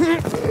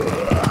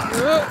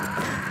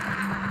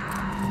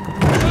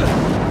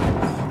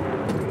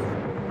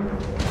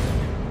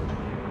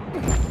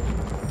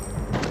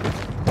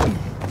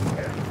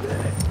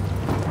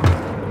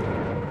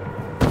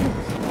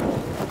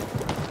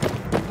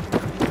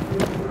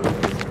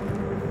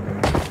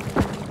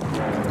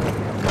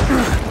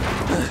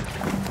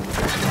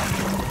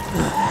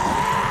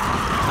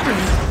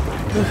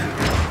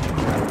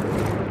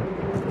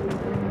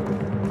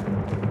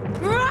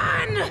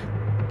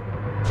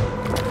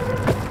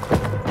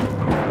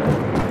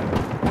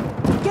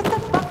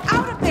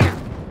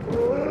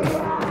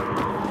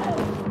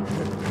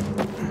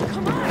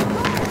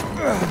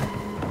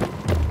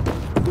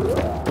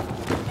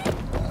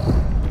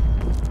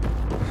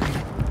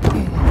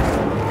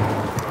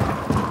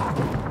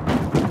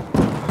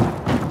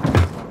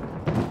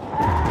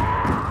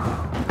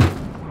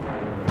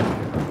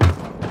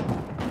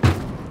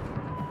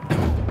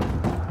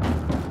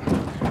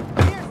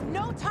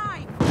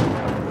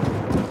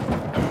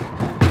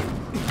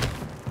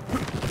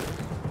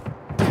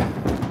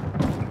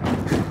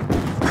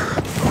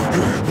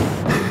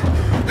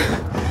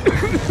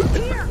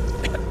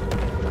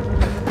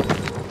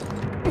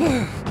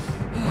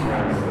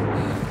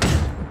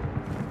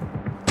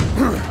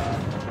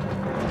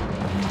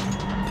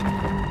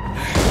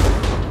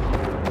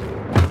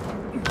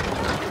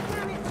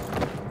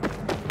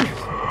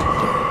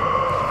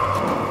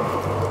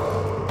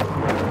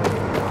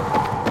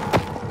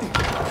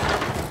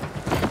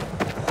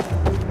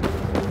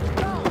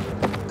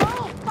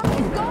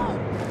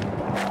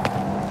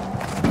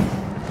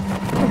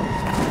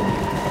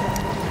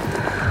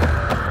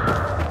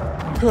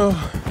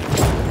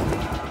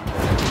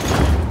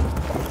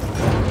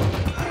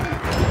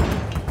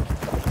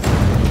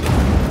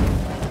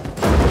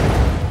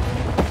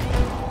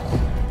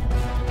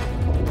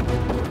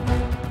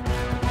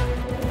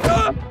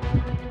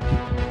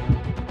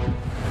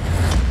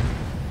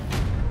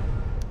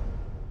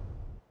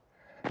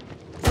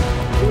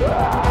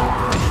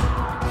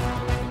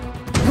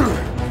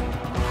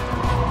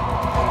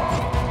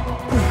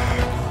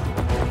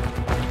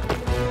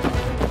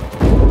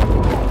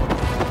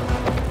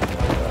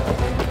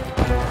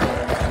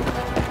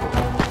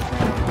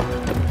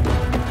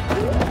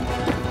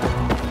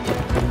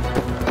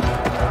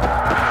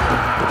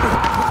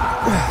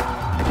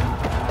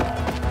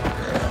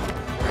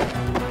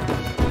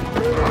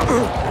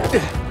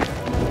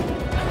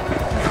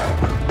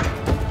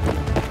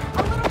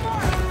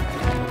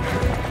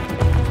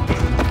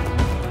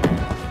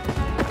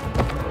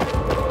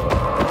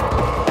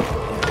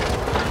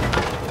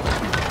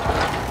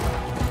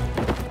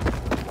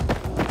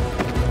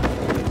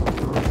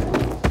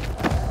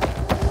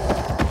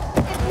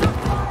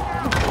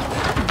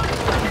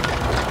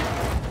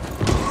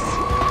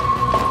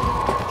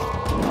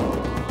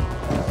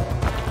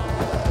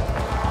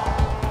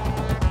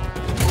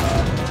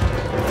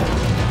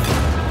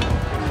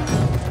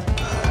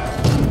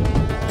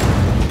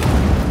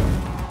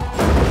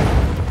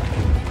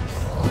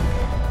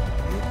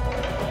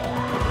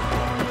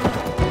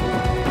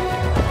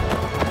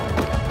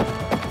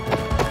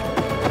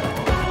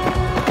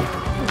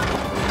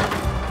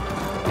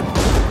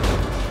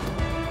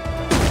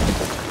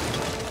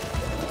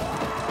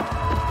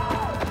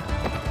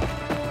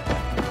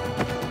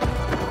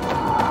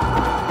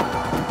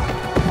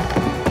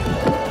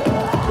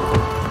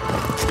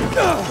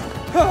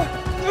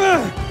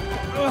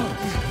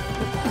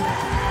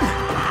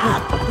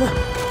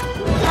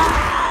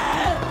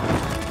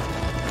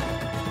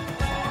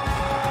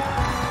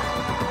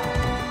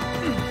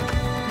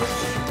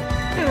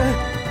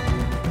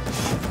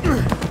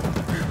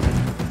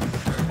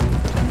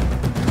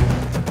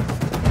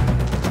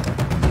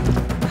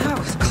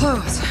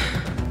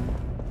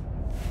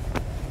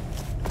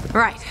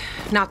 Right,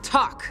 now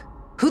talk.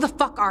 Who the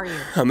fuck are you?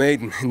 I'm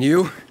Aiden, and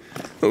you?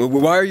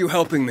 Why are you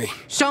helping me?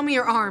 Show me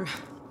your arm.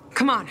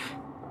 Come on.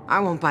 I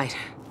won't bite.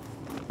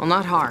 Well,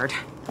 not hard.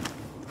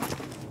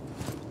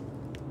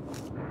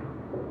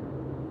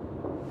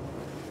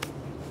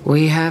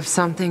 We have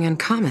something in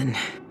common.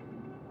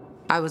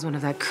 I was one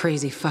of that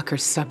crazy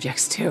fucker's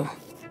subjects, too.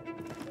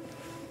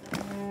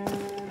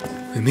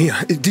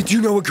 Mia, did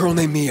you know a girl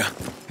named Mia?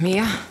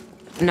 Mia?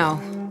 No.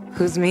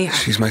 Who's Mia?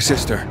 She's my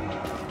sister.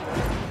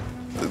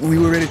 We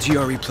were in a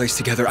GRE place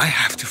together. I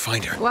have to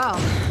find her. Well,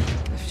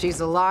 if she's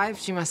alive,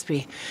 she must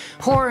be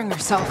whoring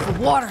herself for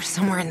water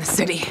somewhere in the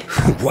city.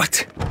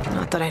 What?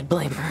 Not that I'd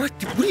blame her.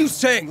 What are you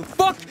saying?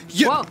 Fuck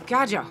you! Whoa,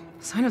 Gajo.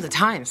 Sign of the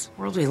times.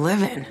 World we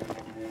live in.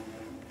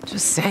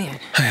 Just saying.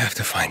 I have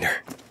to find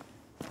her.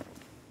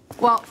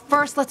 Well,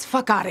 first, let's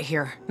fuck out of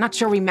here. Not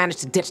sure we managed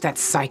to ditch that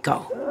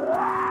psycho.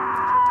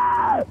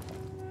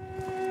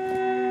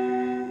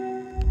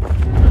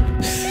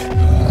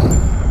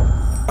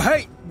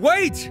 Hey,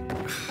 wait!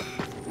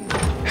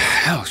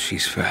 Hell,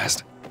 she's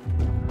fast.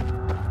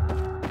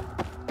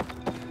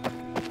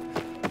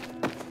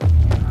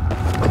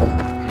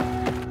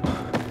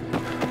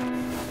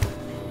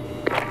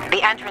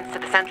 The entrance to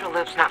the central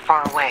loop's not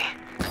far away.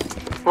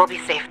 We'll be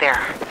safe there.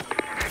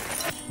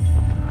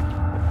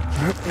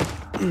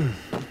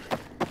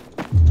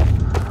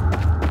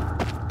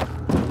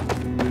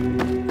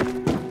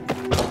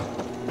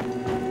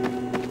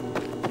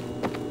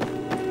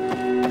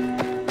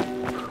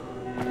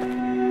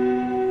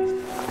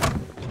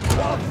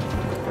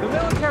 The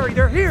military,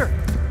 they're here!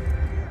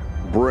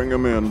 Bring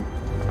him in.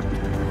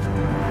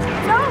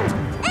 No!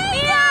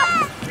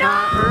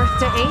 Earth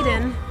to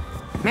Aiden.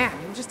 Man,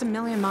 you're just a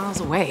million miles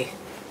away.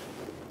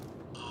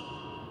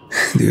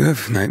 Do you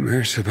have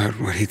nightmares about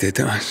what he did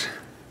to us?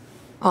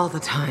 All the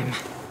time.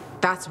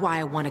 That's why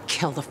I want to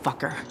kill the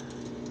fucker.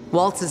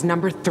 WALTZ is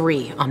number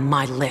 3 on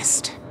my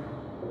list.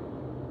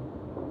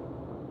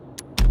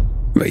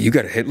 Wait, you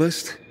got a hit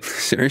list?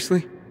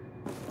 Seriously?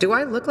 Do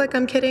I look like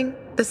I'm kidding?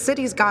 The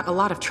city's got a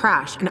lot of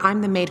trash, and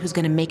I'm the maid who's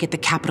gonna make it the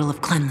capital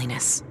of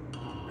cleanliness.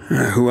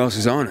 Who else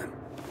is on it?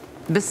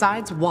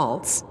 Besides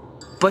WALTZ,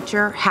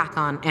 Butcher,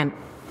 Hakon, and...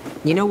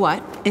 You know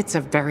what? It's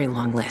a very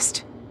long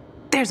list.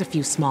 There's a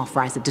few small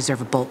fries that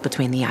deserve a bolt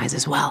between the eyes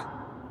as well.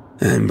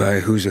 And by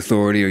whose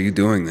authority are you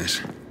doing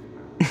this?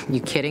 You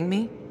kidding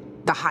me?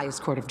 The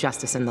highest court of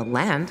justice in the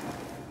land.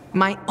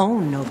 My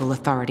own noble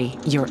authority,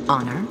 Your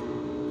Honor.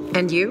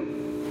 And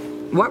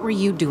you? What were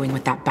you doing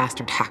with that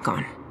bastard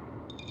Hakon?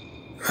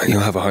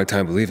 You'll have a hard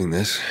time believing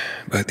this,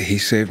 but he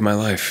saved my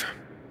life.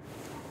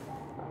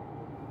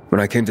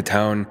 When I came to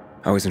town,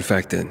 I was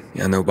infected.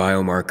 No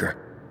biomarker.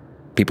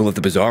 People at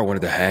the bazaar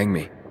wanted to hang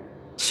me.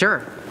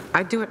 Sure,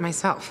 I'd do it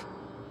myself.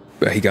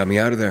 But he got me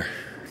out of there.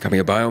 Got me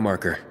a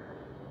biomarker.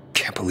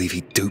 Can't believe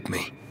he duped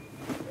me.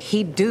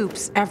 He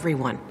dupes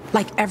everyone.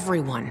 Like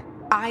everyone.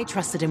 I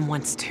trusted him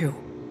once too.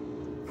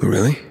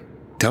 Really?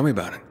 Tell me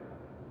about it.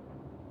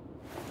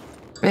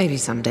 Maybe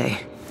someday.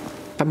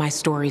 But my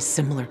story's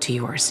similar to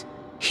yours.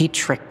 He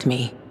tricked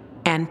me,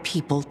 and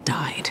people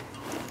died.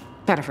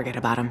 Better forget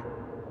about him.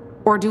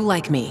 Or do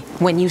like me.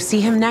 When you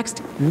see him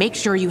next, make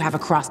sure you have a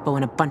crossbow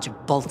and a bunch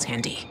of bolts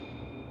handy.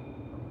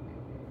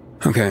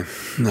 Okay,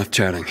 enough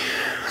chatting.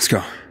 Let's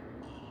go.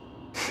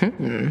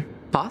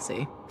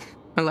 Bossy.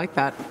 I like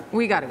that.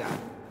 We gotta go.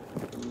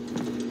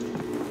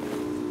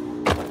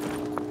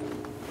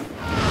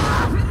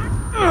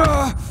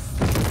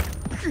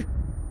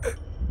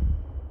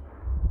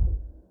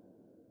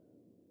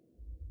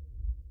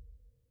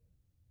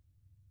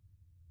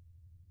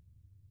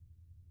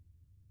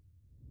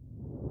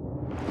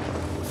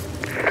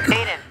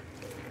 Aiden,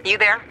 you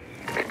there?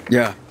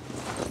 Yeah,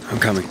 I'm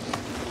coming.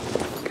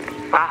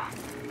 Wow.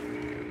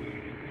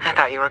 I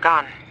thought you were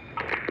gone.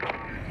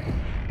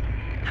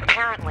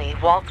 Apparently,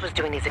 WALTZ was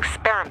doing these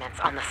experiments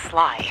on the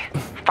sly.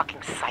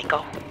 Fucking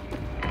psycho.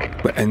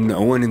 And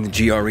no one in the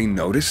GRE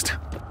noticed?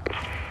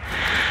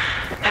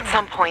 At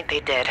some point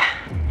they did.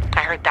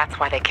 I heard that's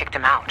why they kicked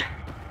him out.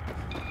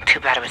 Too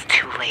bad it was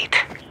too late.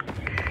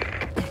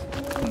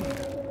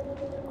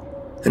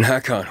 And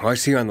Hakon, why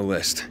is he on the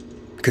list?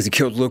 Because he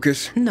killed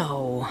Lucas?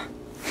 No.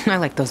 I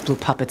like those blue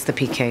puppets, the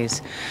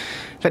PKs.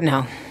 But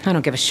no, I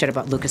don't give a shit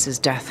about Lucas's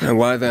death. And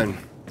why then?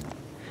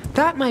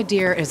 That, my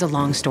dear, is a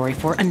long story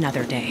for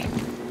another day.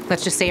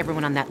 Let's just say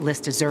everyone on that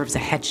list deserves a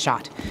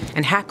headshot,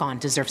 and Hakon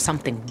deserves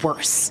something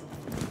worse.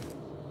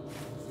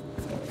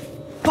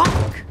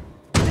 Fuck!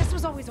 This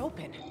was always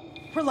open.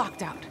 We're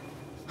locked out.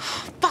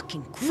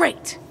 Fucking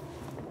great!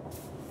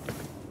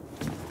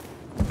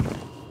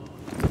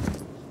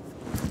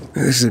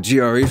 This is a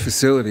GRE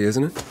facility,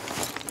 isn't it?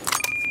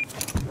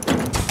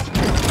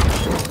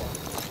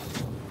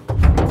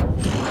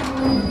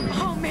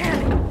 Oh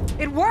man,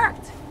 it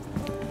worked!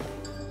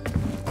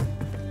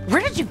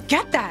 Where did you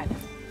get that?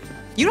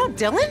 You know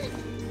Dylan?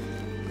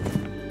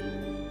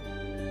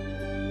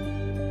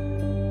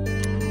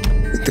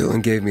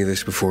 Dylan gave me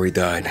this before he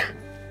died.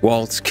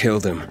 WALTZ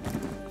killed him.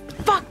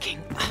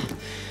 Fucking...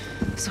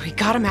 So he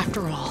got him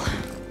after all.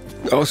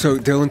 Also,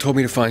 Dylan told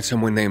me to find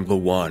someone named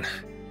Lawan.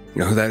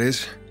 You know who that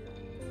is?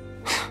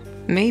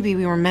 Maybe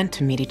we were meant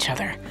to meet each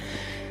other.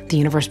 The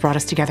universe brought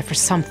us together for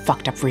some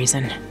fucked up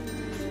reason.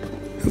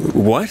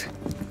 What?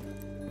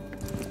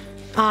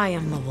 I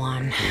am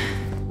Lawan.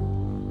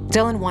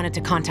 Dylan wanted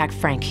to contact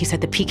Frank. He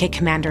said the PK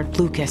commander,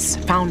 Lucas,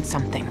 found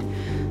something.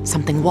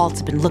 Something WALTZ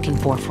had been looking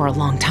for a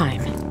long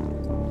time.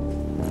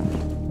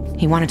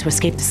 He wanted to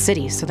escape the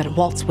city so that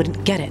WALTZ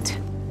wouldn't get it.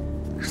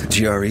 The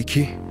GRE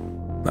key?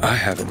 I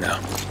have it now.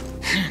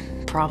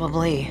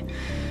 Probably.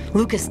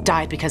 Lucas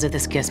died because of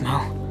this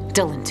gizmo.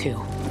 Dylan, too.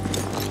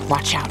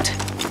 Watch out.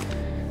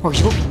 Or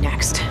you'll be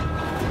next.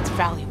 It's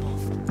valuable.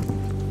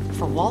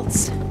 For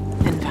WALTZ,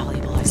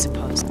 invaluable, I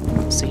suppose.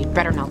 So you'd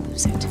better not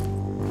lose it.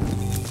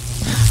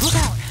 Look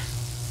out!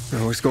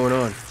 Oh, what's going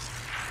on?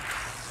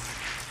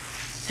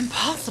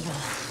 Impossible.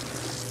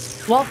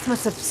 WALTZ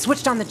must have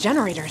switched on the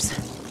generators.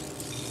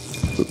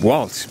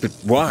 WALTZ? But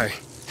why?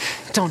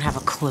 Don't have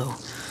a clue.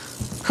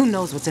 Who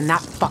knows what's in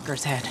that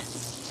fucker's head?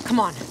 Come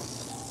on.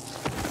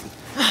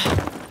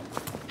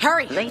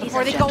 Hurry,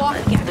 before they go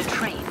off again. The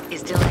train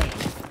is delayed.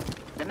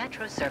 The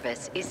metro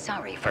service is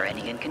sorry for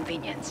any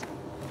inconvenience.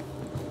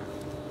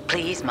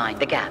 Please mind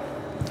the gap.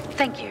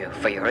 Thank you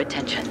for your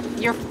attention.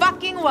 You're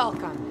fucking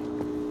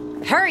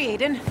welcome. Hurry,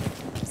 Aiden.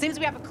 Seems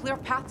we have a clear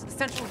path to the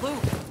central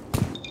loop.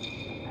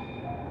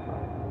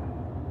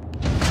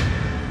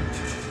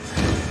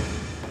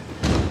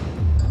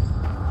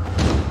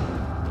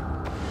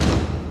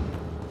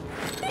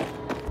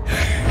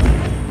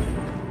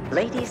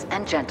 Ladies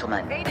and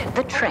gentlemen,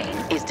 the train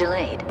is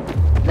delayed.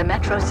 The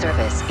metro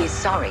service is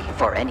sorry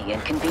for any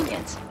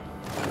inconvenience.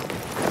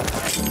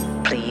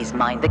 Please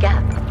mind the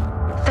gap.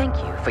 Thank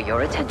you for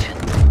your attention.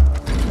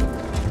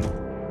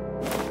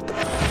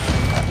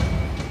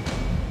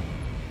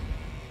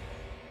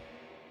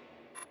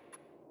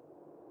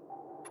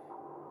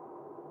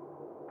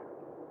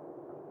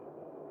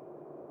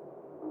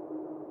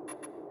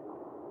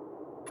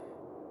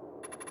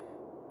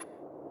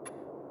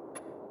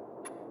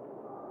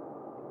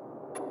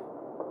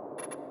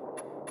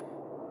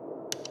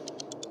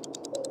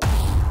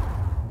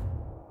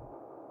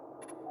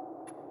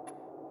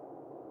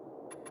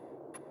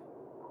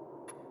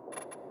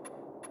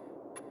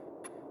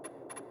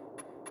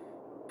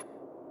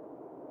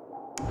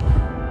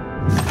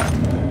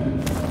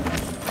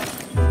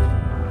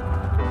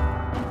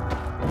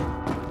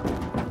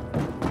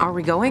 Are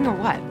we going or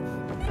what?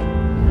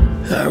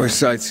 We're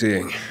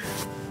sightseeing.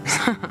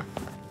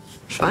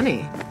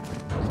 Funny.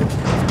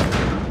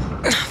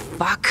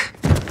 Fuck.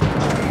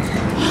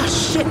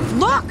 shit,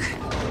 look!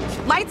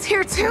 Light's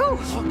here too!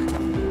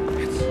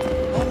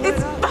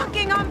 It's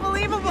fucking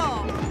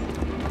unbelievable!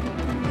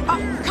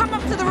 Oh, come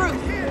up to the roof.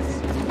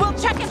 We'll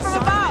check it from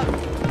above.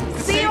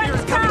 See you at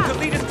the top. Coming to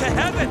lead us to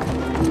heaven.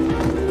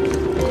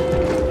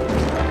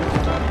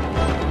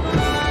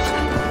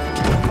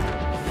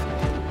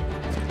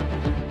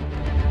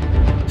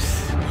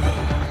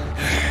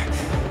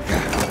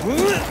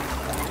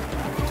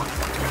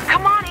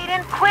 Come on,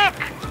 Aiden, quick!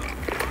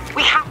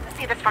 We have to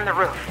see this from the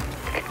roof.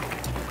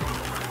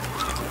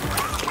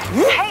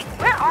 Hey,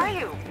 where are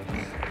you?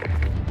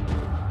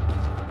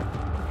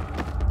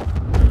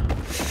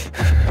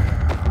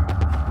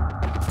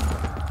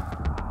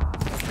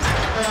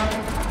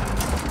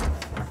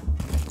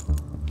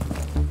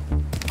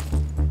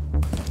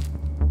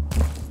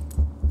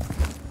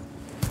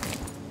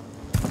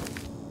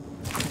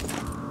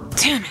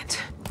 Damn it.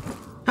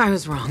 I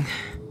was wrong.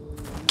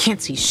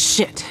 Can't see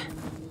shit.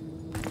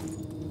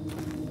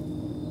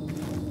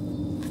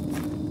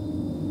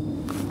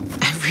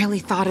 I really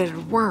thought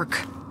it'd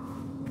work.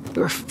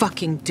 We were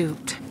fucking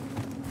duped.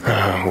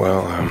 At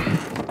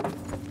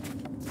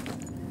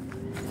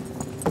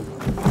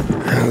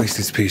least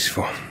it's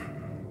peaceful.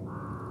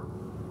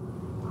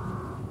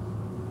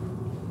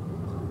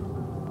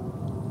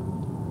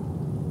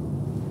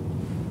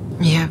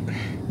 Yep.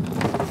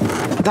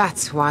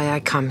 That's why I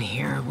come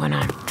here when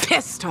I'm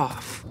pissed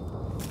off.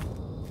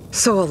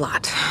 So a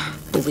lot,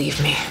 believe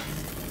me.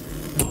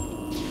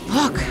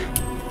 Look!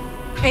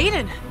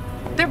 Aiden!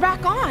 They're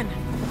back on!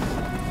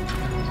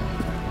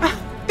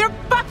 They're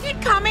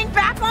fucking coming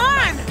back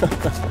on!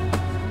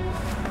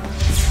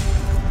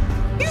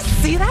 You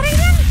see that,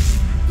 Aiden?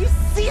 You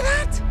see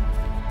that?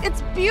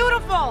 It's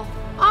beautiful!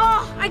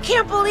 Oh, I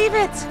can't believe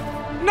it!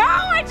 No,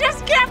 I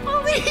just can't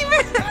believe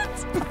it!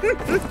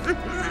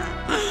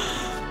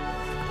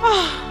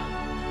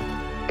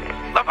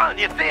 Lavon,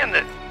 you seeing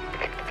this?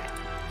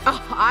 Oh,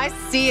 I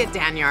see it,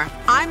 Daniel.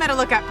 I'm at a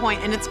lookout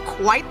point, and it's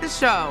quite the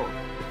show.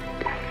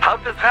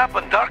 How'd this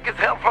happen? Dark as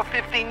hell for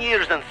 15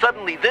 years, and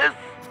suddenly this?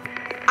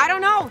 I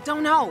don't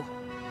know.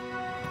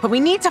 But we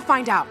need to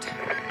find out.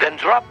 Then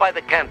drop by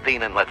the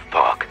canteen and let's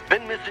talk.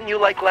 Been missing you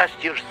like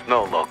last year's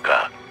Snow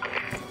Loca.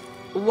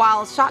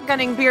 While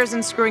shotgunning beers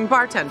and screwing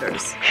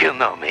bartenders. You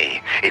know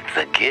me. It's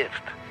a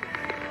gift.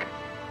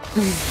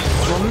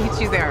 We'll meet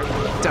you there,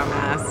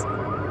 dumbass.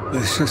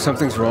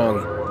 Something's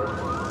wrong.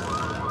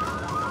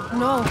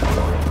 No.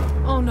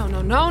 Oh, no.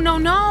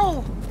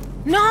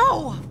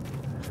 No!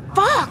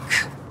 Fuck!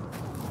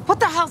 What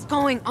the hell's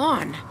going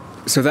on?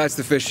 So that's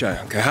the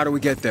fisheye. Okay, how do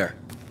we get there?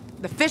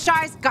 The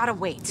fisheye's gotta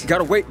wait.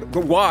 Gotta wait,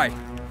 but why?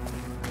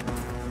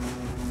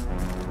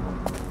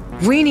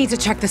 We need to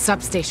check the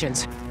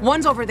substations.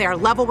 One's over there,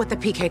 level with the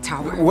PK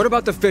tower. What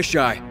about the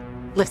fisheye?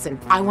 Listen,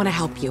 I want to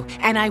help you,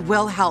 and I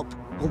will help.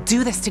 We'll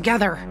do this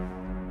together.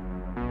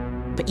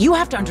 But you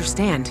have to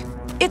understand,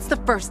 it's the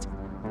first.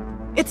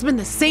 It's been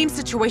the same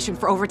situation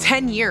for over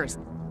 10 years.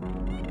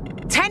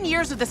 10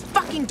 years of this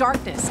fucking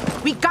darkness.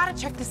 We gotta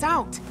check this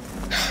out.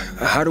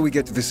 How do we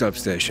get to the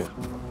substation?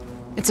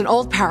 It's an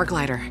old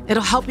paraglider.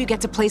 It'll help you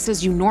get to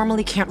places you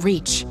normally can't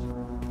reach.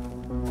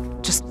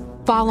 Just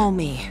follow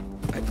me.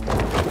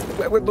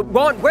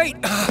 Wait!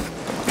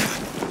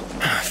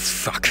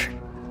 Fuck.